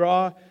begins to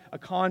draw a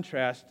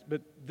contrast,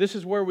 but this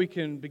is where we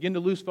can begin to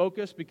lose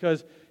focus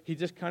because he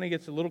just kind of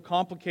gets a little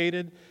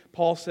complicated.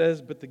 Paul says,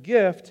 but the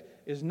gift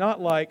is not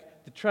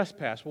like the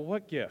trespass. Well,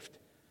 what gift?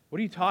 What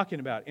are you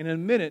talking about? In a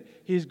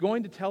minute, he's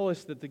going to tell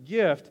us that the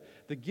gift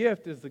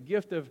is the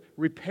gift of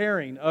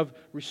repairing, of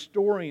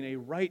restoring a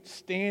right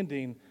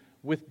standing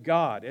with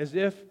God, as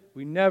if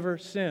we never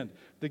sinned.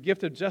 The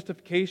gift of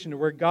justification,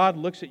 where God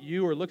looks at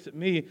you or looks at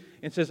me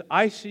and says,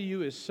 I see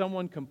you as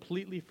someone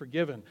completely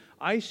forgiven.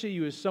 I see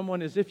you as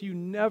someone as if you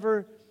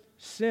never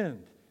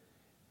sinned.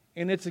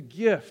 And it's a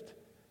gift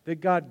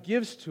that God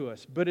gives to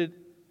us, but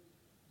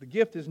the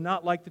gift is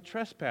not like the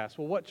trespass.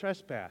 Well, what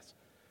trespass?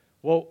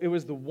 Well, it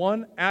was the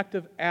one act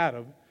of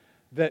Adam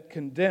that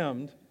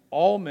condemned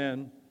all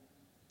men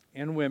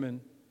and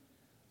women.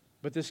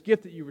 But this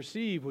gift that you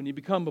receive when you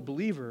become a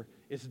believer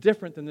is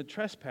different than the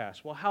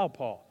trespass. Well, how,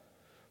 Paul?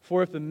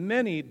 For if the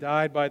many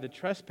died by the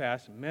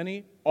trespass,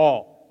 many,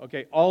 all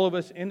of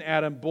us in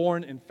Adam,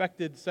 born,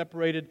 infected,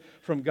 separated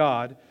from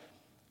God,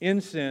 in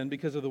sin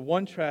because of the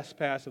one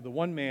trespass of the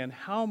one man,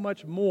 how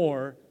much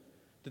more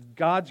did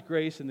God's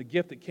grace and the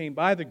gift that came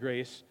by the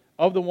grace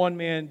of the one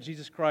man,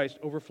 Jesus Christ,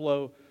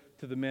 overflow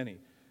to the many?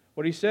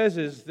 What he says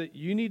is that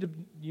you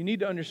need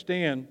to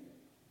understand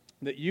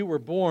that you were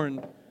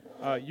born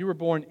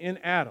in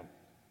Adam.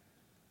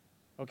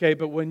 Okay,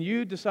 but when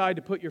you decide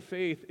to put your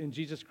faith in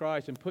Jesus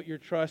Christ and put your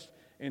trust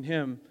in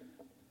Him,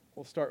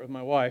 we'll start with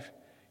my wife,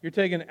 you're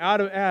taken out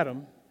of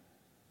Adam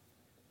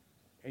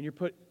and you're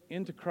put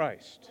into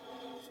Christ.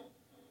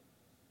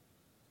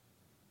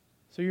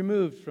 So you're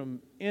moved from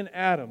in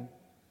Adam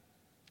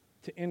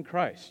to in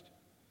Christ.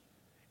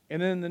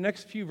 And then the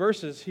next few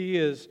verses, he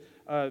is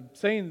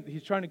saying,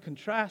 he's trying to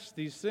contrast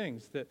these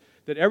things,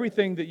 that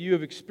everything that you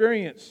have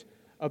experienced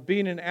of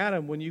being in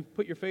Adam, when you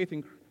put your faith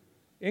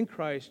in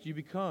Christ, you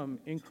become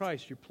in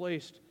Christ. You're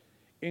placed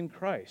in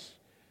Christ.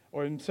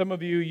 Or in some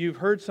of you, you've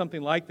heard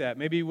something like that.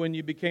 Maybe when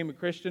you became a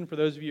Christian, for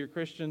those of you who are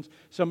Christians,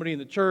 somebody in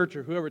the church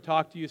or whoever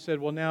talked to you said,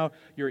 well, now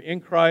you're in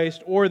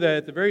Christ, or that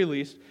at the very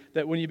least,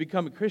 that when you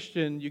become a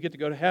Christian, you get to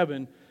go to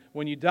heaven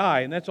when you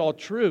die. And that's all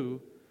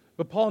true,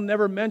 but Paul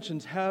never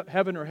mentions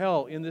heaven or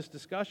hell in this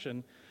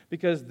discussion,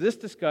 because this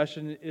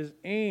discussion is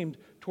aimed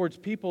towards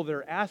people that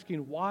are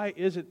asking, why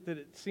is it that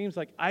it seems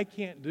like I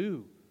can't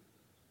do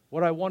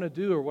what I want to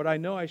do, or what I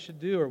know I should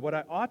do, or what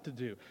I ought to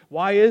do?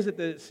 Why is it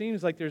that it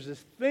seems like there's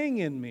this thing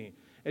in me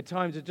at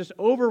times that just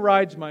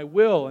overrides my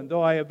will, and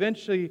though I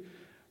eventually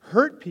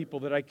hurt people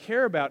that I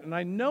care about, and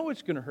I know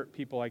it's going to hurt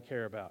people I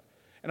care about,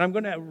 and I'm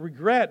going to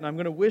regret, and I'm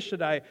going to wish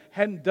that I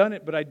hadn't done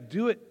it, but I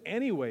do it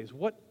anyways.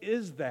 What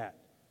is that?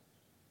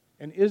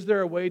 And is there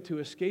a way to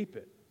escape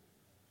it?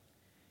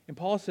 And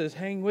Paul says,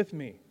 hang with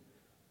me,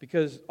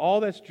 because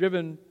all that's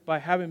driven by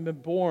having been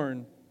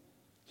born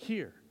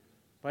here,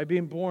 by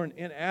being born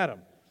in Adam.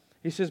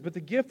 He says, but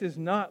the gift is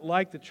not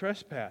like the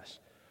trespass.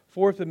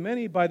 For if the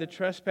many died by the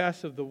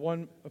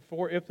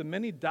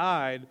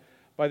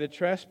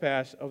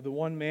trespass of the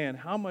one man,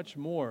 how much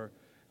more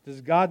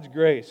does God's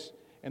grace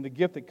and the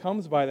gift that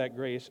comes by that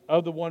grace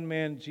of the one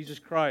man, Jesus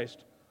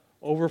Christ,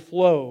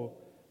 overflow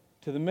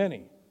to the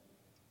many?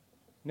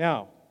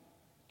 Now,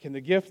 can the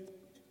gift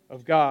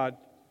of God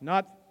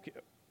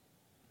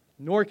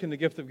nor can the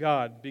gift of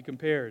God be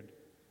compared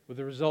with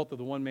the result of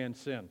the one man's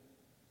sin.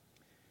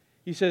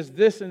 He says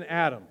this in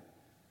Adam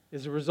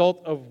is a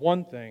result of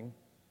one thing.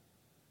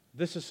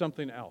 This is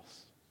something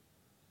else.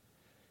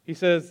 He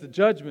says the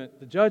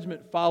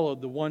judgment followed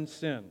the one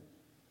sin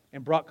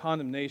and brought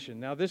condemnation.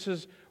 Now this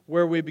is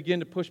where we begin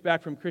to push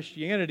back from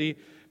Christianity,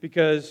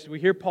 because we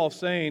hear Paul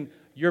saying,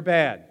 you're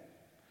bad,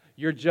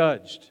 you're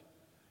judged,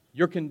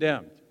 you're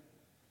condemned.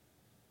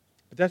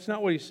 But that's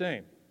not what he's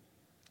saying.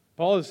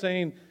 Paul is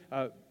saying,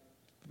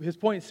 his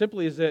point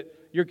simply is that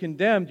you're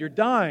condemned, you're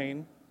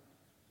dying,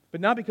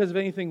 but not because of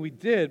anything we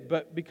did,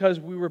 but because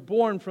we were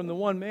born from the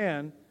one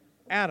man,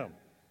 Adam,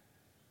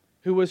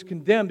 who was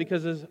condemned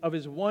because of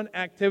his one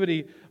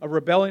activity of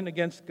rebelling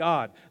against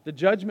God. The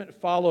judgment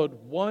followed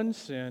one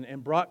sin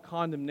and brought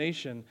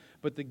condemnation,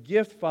 but the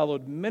gift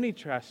followed many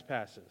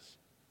trespasses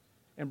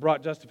and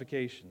brought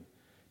justification.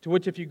 To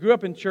which if you grew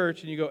up in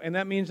church and you go, and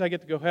that means I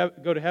get to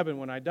go to heaven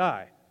when I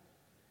die.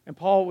 And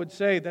Paul would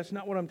say, that's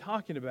not what I'm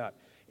talking about.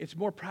 It's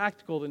more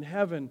practical than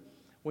heaven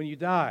when you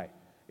die.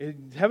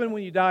 Heaven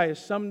when you die is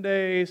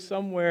someday,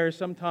 somewhere,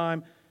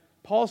 sometime.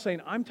 Paul's saying,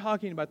 I'm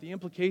talking about the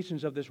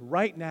implications of this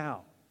right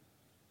now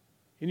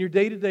in your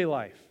day-to-day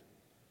life.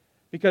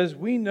 Because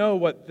we know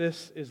what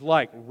this is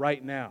like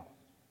right now.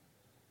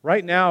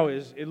 Right now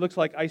it looks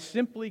like I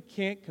simply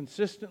can't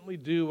consistently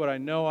do what I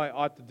know I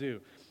ought to do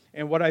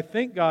and what I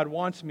think God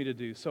wants me to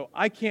do. So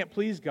I can't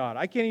please God.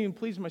 I can't even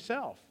please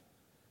myself.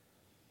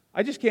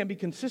 I just can't be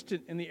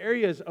consistent in the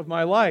areas of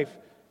my life.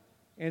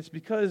 And it's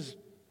because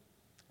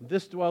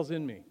this dwells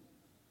in me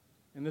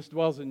and this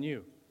dwells in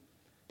you.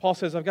 Paul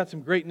says, I've got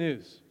some great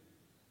news.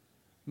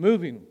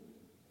 Moving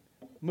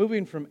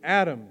from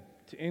Adam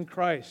to in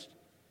Christ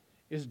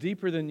is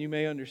deeper than you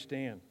may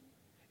understand.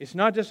 It's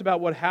not just about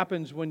what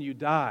happens when you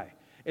die.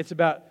 It's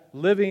about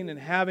living and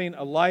having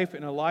a life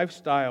and a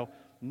lifestyle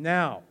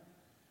now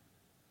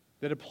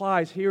that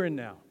applies here and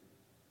now.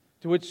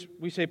 To which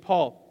we say,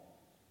 Paul,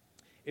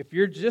 if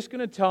you're just going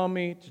to tell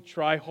me to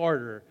try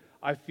harder,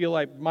 I feel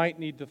I might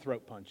need to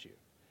throat punch you.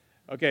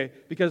 Okay?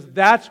 Because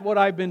that's what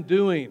I've been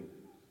doing.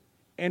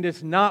 And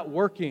it's not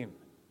working.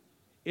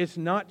 It's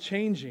not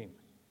changing.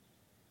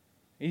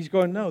 And he's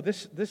going, no,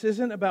 this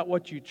isn't about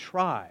what you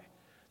try.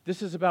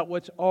 This is about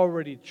what's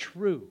already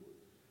true.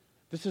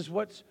 This is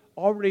what's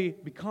already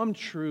become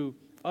true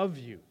of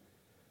you.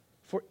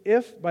 For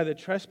if by the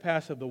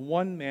trespass of the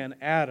one man,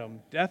 Adam,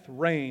 death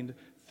reigned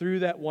through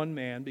that one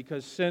man,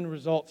 because sin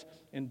results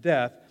in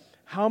death,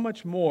 how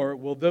much more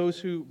will those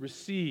who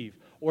receive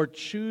or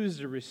choose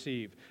to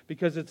receive,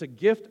 because it's a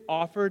gift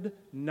offered,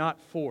 not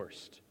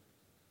forced,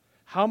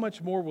 how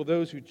much more will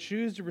those who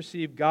choose to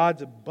receive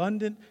God's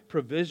abundant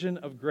provision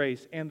of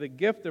grace and the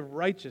gift of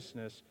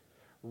righteousness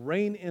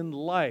reign in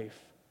life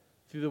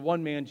through the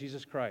one man,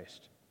 Jesus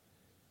Christ?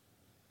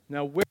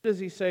 Now, where does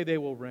he say they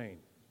will reign?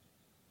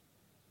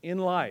 In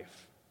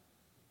life.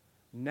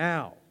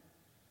 Now.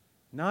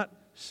 Not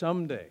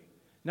someday.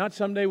 Not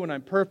someday when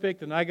I'm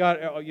perfect and I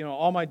got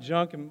all my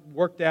junk and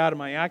worked out and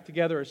my act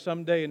together, or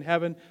someday in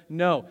heaven.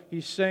 No,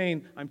 he's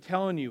saying, I'm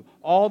telling you,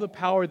 all the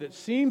power that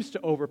seems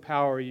to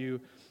overpower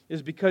you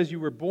is because you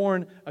were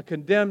born a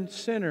condemned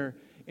sinner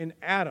in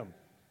Adam.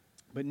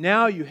 But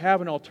now you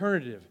have an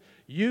alternative.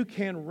 You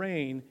can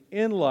reign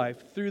in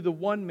life through the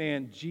one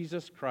man,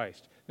 Jesus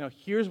Christ. Now,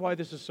 here's why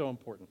this is so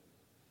important.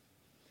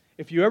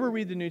 If you ever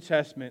read the New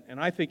Testament, and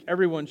I think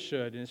everyone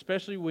should, and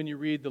especially when you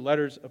read the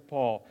letters of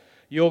Paul,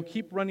 you'll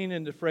keep running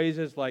into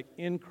phrases like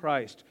in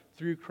Christ,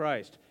 through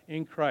Christ,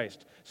 in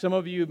Christ. Some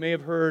of you may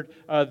have heard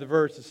the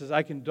verse that says,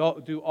 I can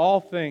do all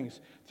things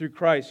through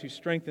Christ who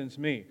strengthens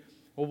me.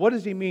 Well, what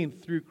does he mean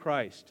through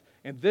Christ?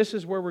 And this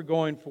is where we're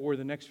going for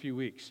the next few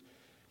weeks.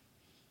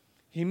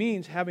 He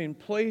means having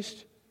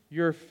placed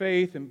your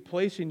faith and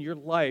placing your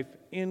life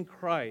in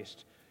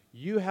Christ,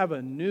 you have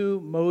a new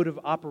mode of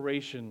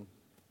operation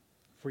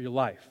for your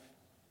life.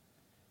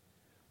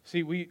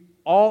 See, we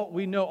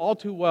know all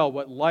too well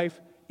what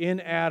life in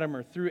Adam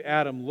or through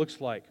Adam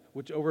looks like,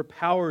 which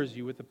overpowers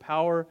you with the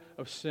power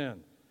of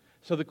sin.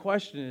 So the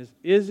question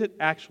is it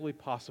actually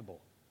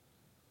possible?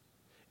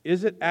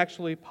 Is it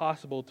actually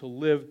possible to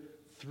live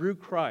through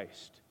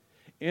Christ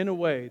in a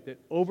way that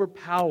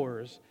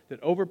overpowers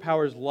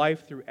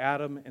life through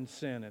Adam and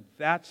sin? And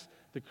that's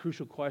the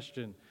crucial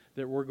question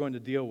that we're going to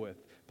deal with.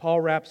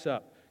 Paul wraps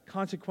up.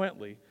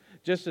 Consequently,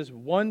 just as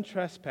one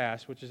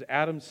trespass, which is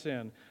Adam's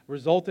sin,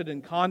 resulted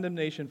in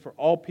condemnation for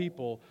all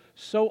people,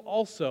 so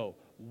also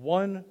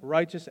one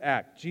righteous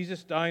act,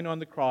 Jesus dying on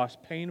the cross,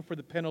 paying for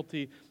the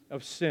penalty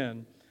of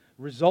sin,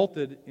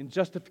 resulted in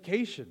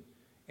justification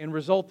and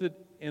resulted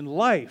in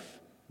life,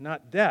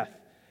 not death.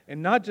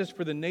 And not just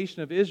for the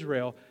nation of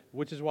Israel,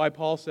 which is why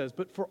Paul says,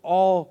 but for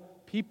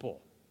all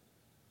people.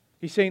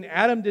 He's saying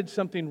Adam did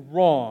something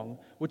wrong,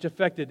 which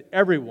affected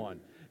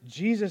everyone.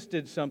 Jesus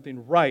did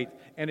something right,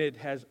 and it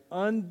has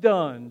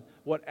undone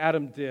what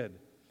Adam did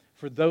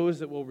for those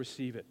that will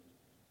receive it.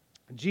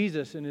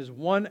 Jesus, in his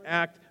one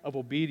act of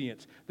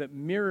obedience that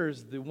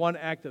mirrors the one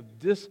act of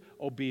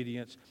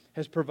disobedience,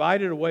 has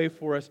provided a way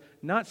for us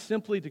not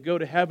simply to go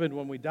to heaven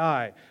when we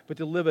die, but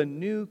to live a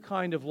new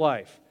kind of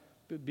life.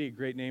 It would be a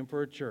great name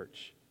for a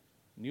church.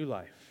 New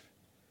life.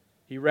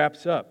 He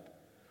wraps up.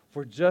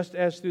 For just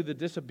as through the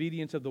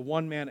disobedience of the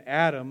one man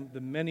Adam,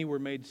 the many were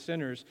made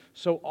sinners,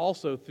 so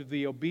also through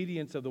the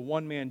obedience of the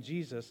one man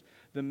Jesus,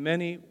 the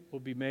many will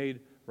be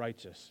made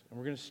righteous. And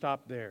we're going to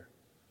stop there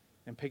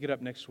and pick it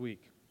up next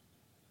week.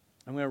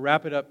 I'm going to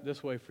wrap it up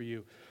this way for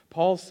you.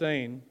 Paul's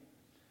saying,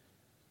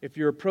 if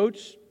your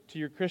approach to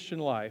your Christian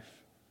life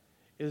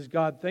is,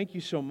 God, thank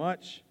you so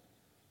much.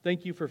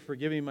 Thank you for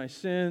forgiving my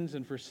sins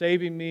and for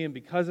saving me. And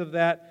because of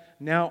that,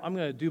 now I'm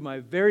going to do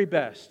my very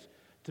best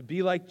to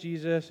be like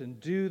Jesus and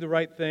do the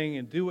right thing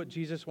and do what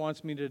Jesus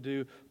wants me to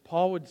do.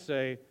 Paul would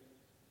say,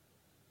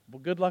 well,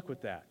 good luck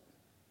with that.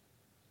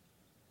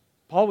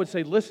 Paul would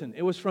say, listen,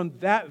 it was from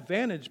that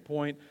vantage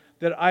point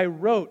that I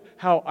wrote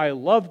how I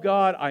love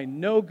God, I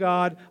know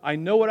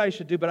what I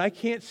should do, but I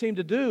can't seem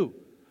to do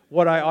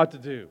what I ought to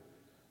do.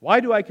 Why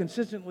do I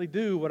consistently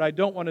do what I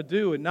don't want to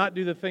do and not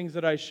do the things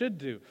that I should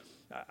do?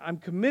 I'm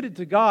committed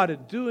to God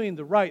and doing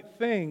the right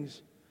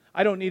things.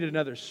 I don't need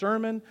another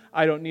sermon.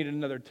 I don't need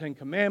another 10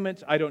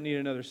 Commandments. I don't need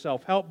another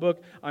self-help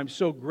book. I'm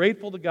so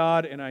grateful to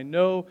God and I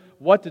know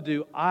what to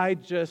do. I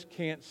just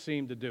can't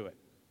seem to do it.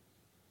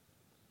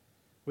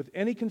 With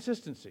any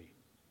consistency,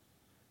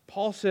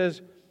 Paul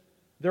says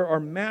there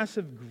are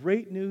massive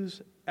great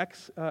news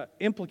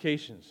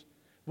implications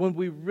when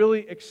we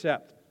really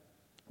accept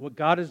what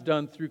God has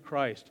done through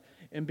Christ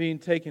and being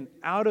taken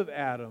out of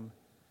Adam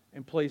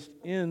and placed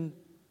into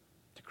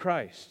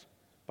Christ.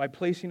 By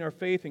placing our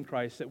faith in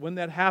Christ, that when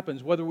that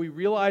happens, whether we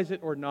realize it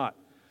or not,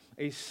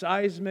 a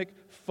seismic,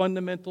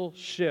 fundamental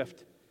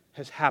shift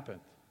has happened.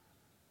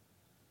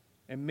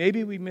 And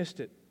maybe we missed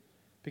it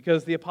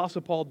because the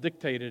Apostle Paul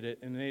dictated it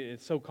and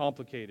it's so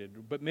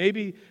complicated. But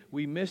maybe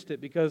we missed it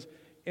because,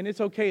 and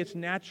it's okay, it's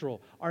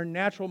natural. Our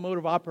natural mode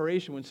of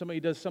operation when somebody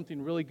does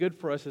something really good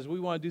for us is we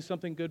want to do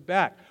something good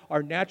back.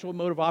 Our natural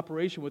mode of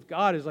operation with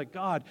God is like,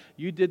 God,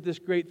 you did this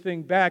great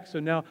thing back, so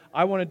now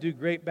I want to do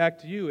great back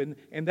to you.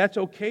 And that's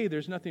okay,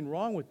 there's nothing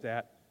wrong with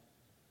that.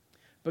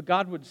 But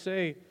God would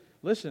say,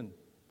 listen,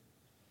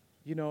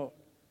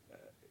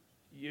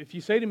 if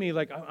you say to me,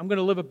 like, I'm going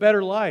to live a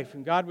better life,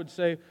 and God would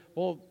say,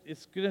 well,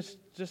 it's going to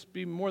just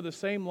be more the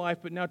same life,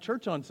 but now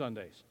church on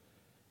Sundays,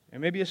 and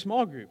maybe a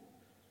small group.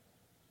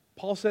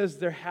 Paul says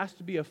there has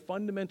to be a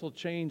fundamental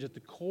change at the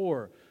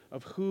core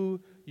of who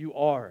you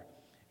are.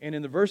 And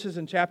in the verses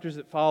and chapters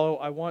that follow,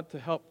 I want to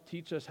help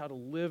teach us how to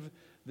live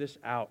this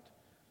out.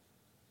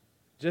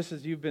 Just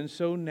as you've been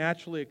so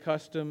naturally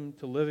accustomed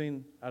to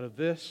living out of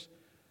this,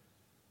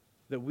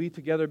 that we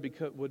together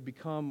would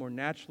become more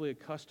naturally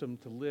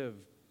accustomed to live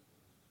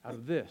out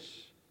of this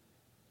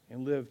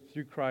and live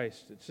through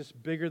Christ. It's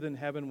just bigger than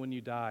heaven when you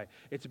die.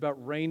 It's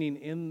about reigning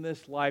in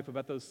this life,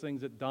 about those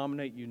things that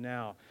dominate you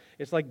now.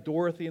 It's like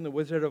Dorothy in The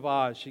Wizard of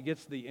Oz. She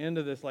gets to the end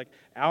of this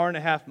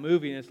hour-and-a-half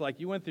movie, and it's like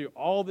you went through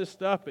all this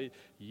stuff, but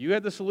you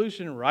had the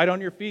solution right on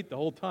your feet the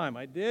whole time.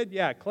 I did?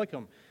 Yeah, click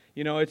them.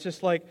 It's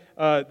just like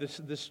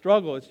this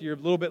struggle. You're a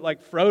little bit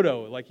like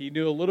Frodo. Like he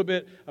knew a little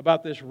bit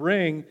about this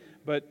ring,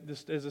 but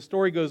as the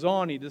story goes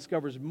on, he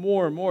discovers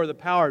more and more of the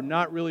power,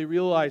 not really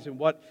realizing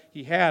what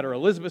he had. Or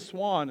Elizabeth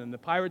Swann in the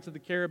Pirates of the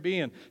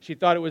Caribbean. She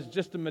thought it was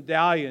just a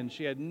medallion.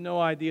 She had no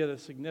idea the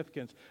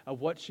significance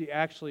of what she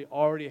actually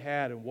already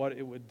had and what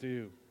it would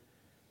do.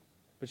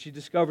 But she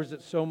discovers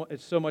it's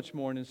so much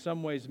more. And in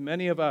some ways,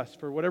 many of us,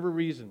 for whatever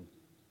reason,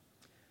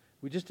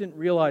 we just didn't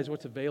realize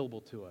what's available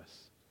to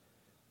us.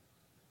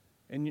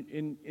 And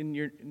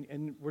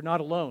we're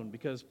not alone,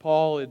 because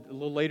Paul, a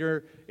little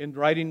later in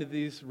writing to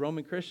these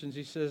Roman Christians,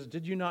 he says,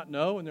 did you not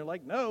know? And they're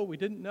like, no, we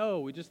didn't know.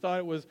 We just thought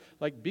it was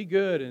like, be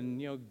good.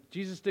 And,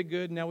 Jesus did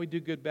good, and now we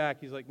do good back.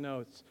 He's like, no,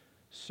 it's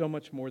so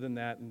much more than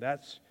that. And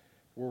that's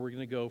where we're going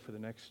to go for the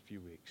next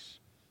few weeks.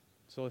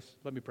 So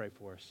let me pray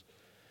for us.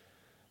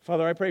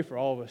 Father, I pray for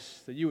all of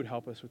us that you would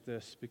help us with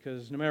this,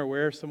 because no matter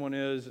where someone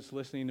is that's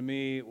listening to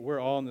me, we're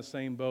all in the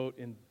same boat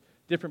in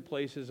different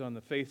places on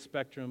the faith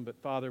spectrum, but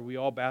Father, we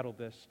all battle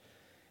this.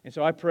 And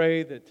so I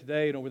pray that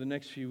today and over the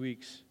next few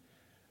weeks,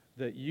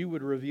 that you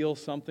would reveal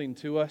something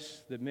to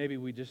us that maybe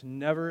we just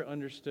never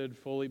understood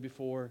fully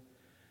before,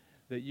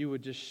 that you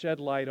would just shed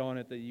light on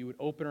it, that you would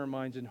open our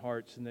minds and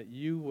hearts, and that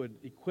you would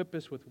equip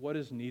us with what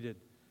is needed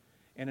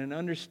and an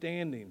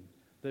understanding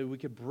that we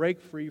could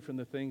break free from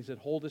the things that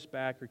hold us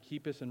back or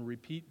keep us in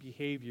repeat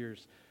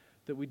behaviors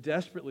that we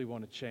desperately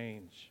want to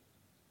change.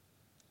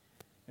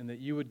 And that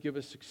you would give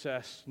us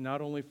success not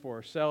only for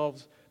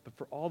ourselves, but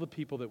for all the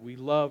people that we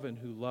love and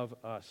who love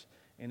us.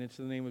 And it's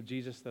in the name of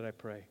Jesus that I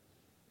pray.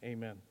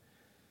 Amen.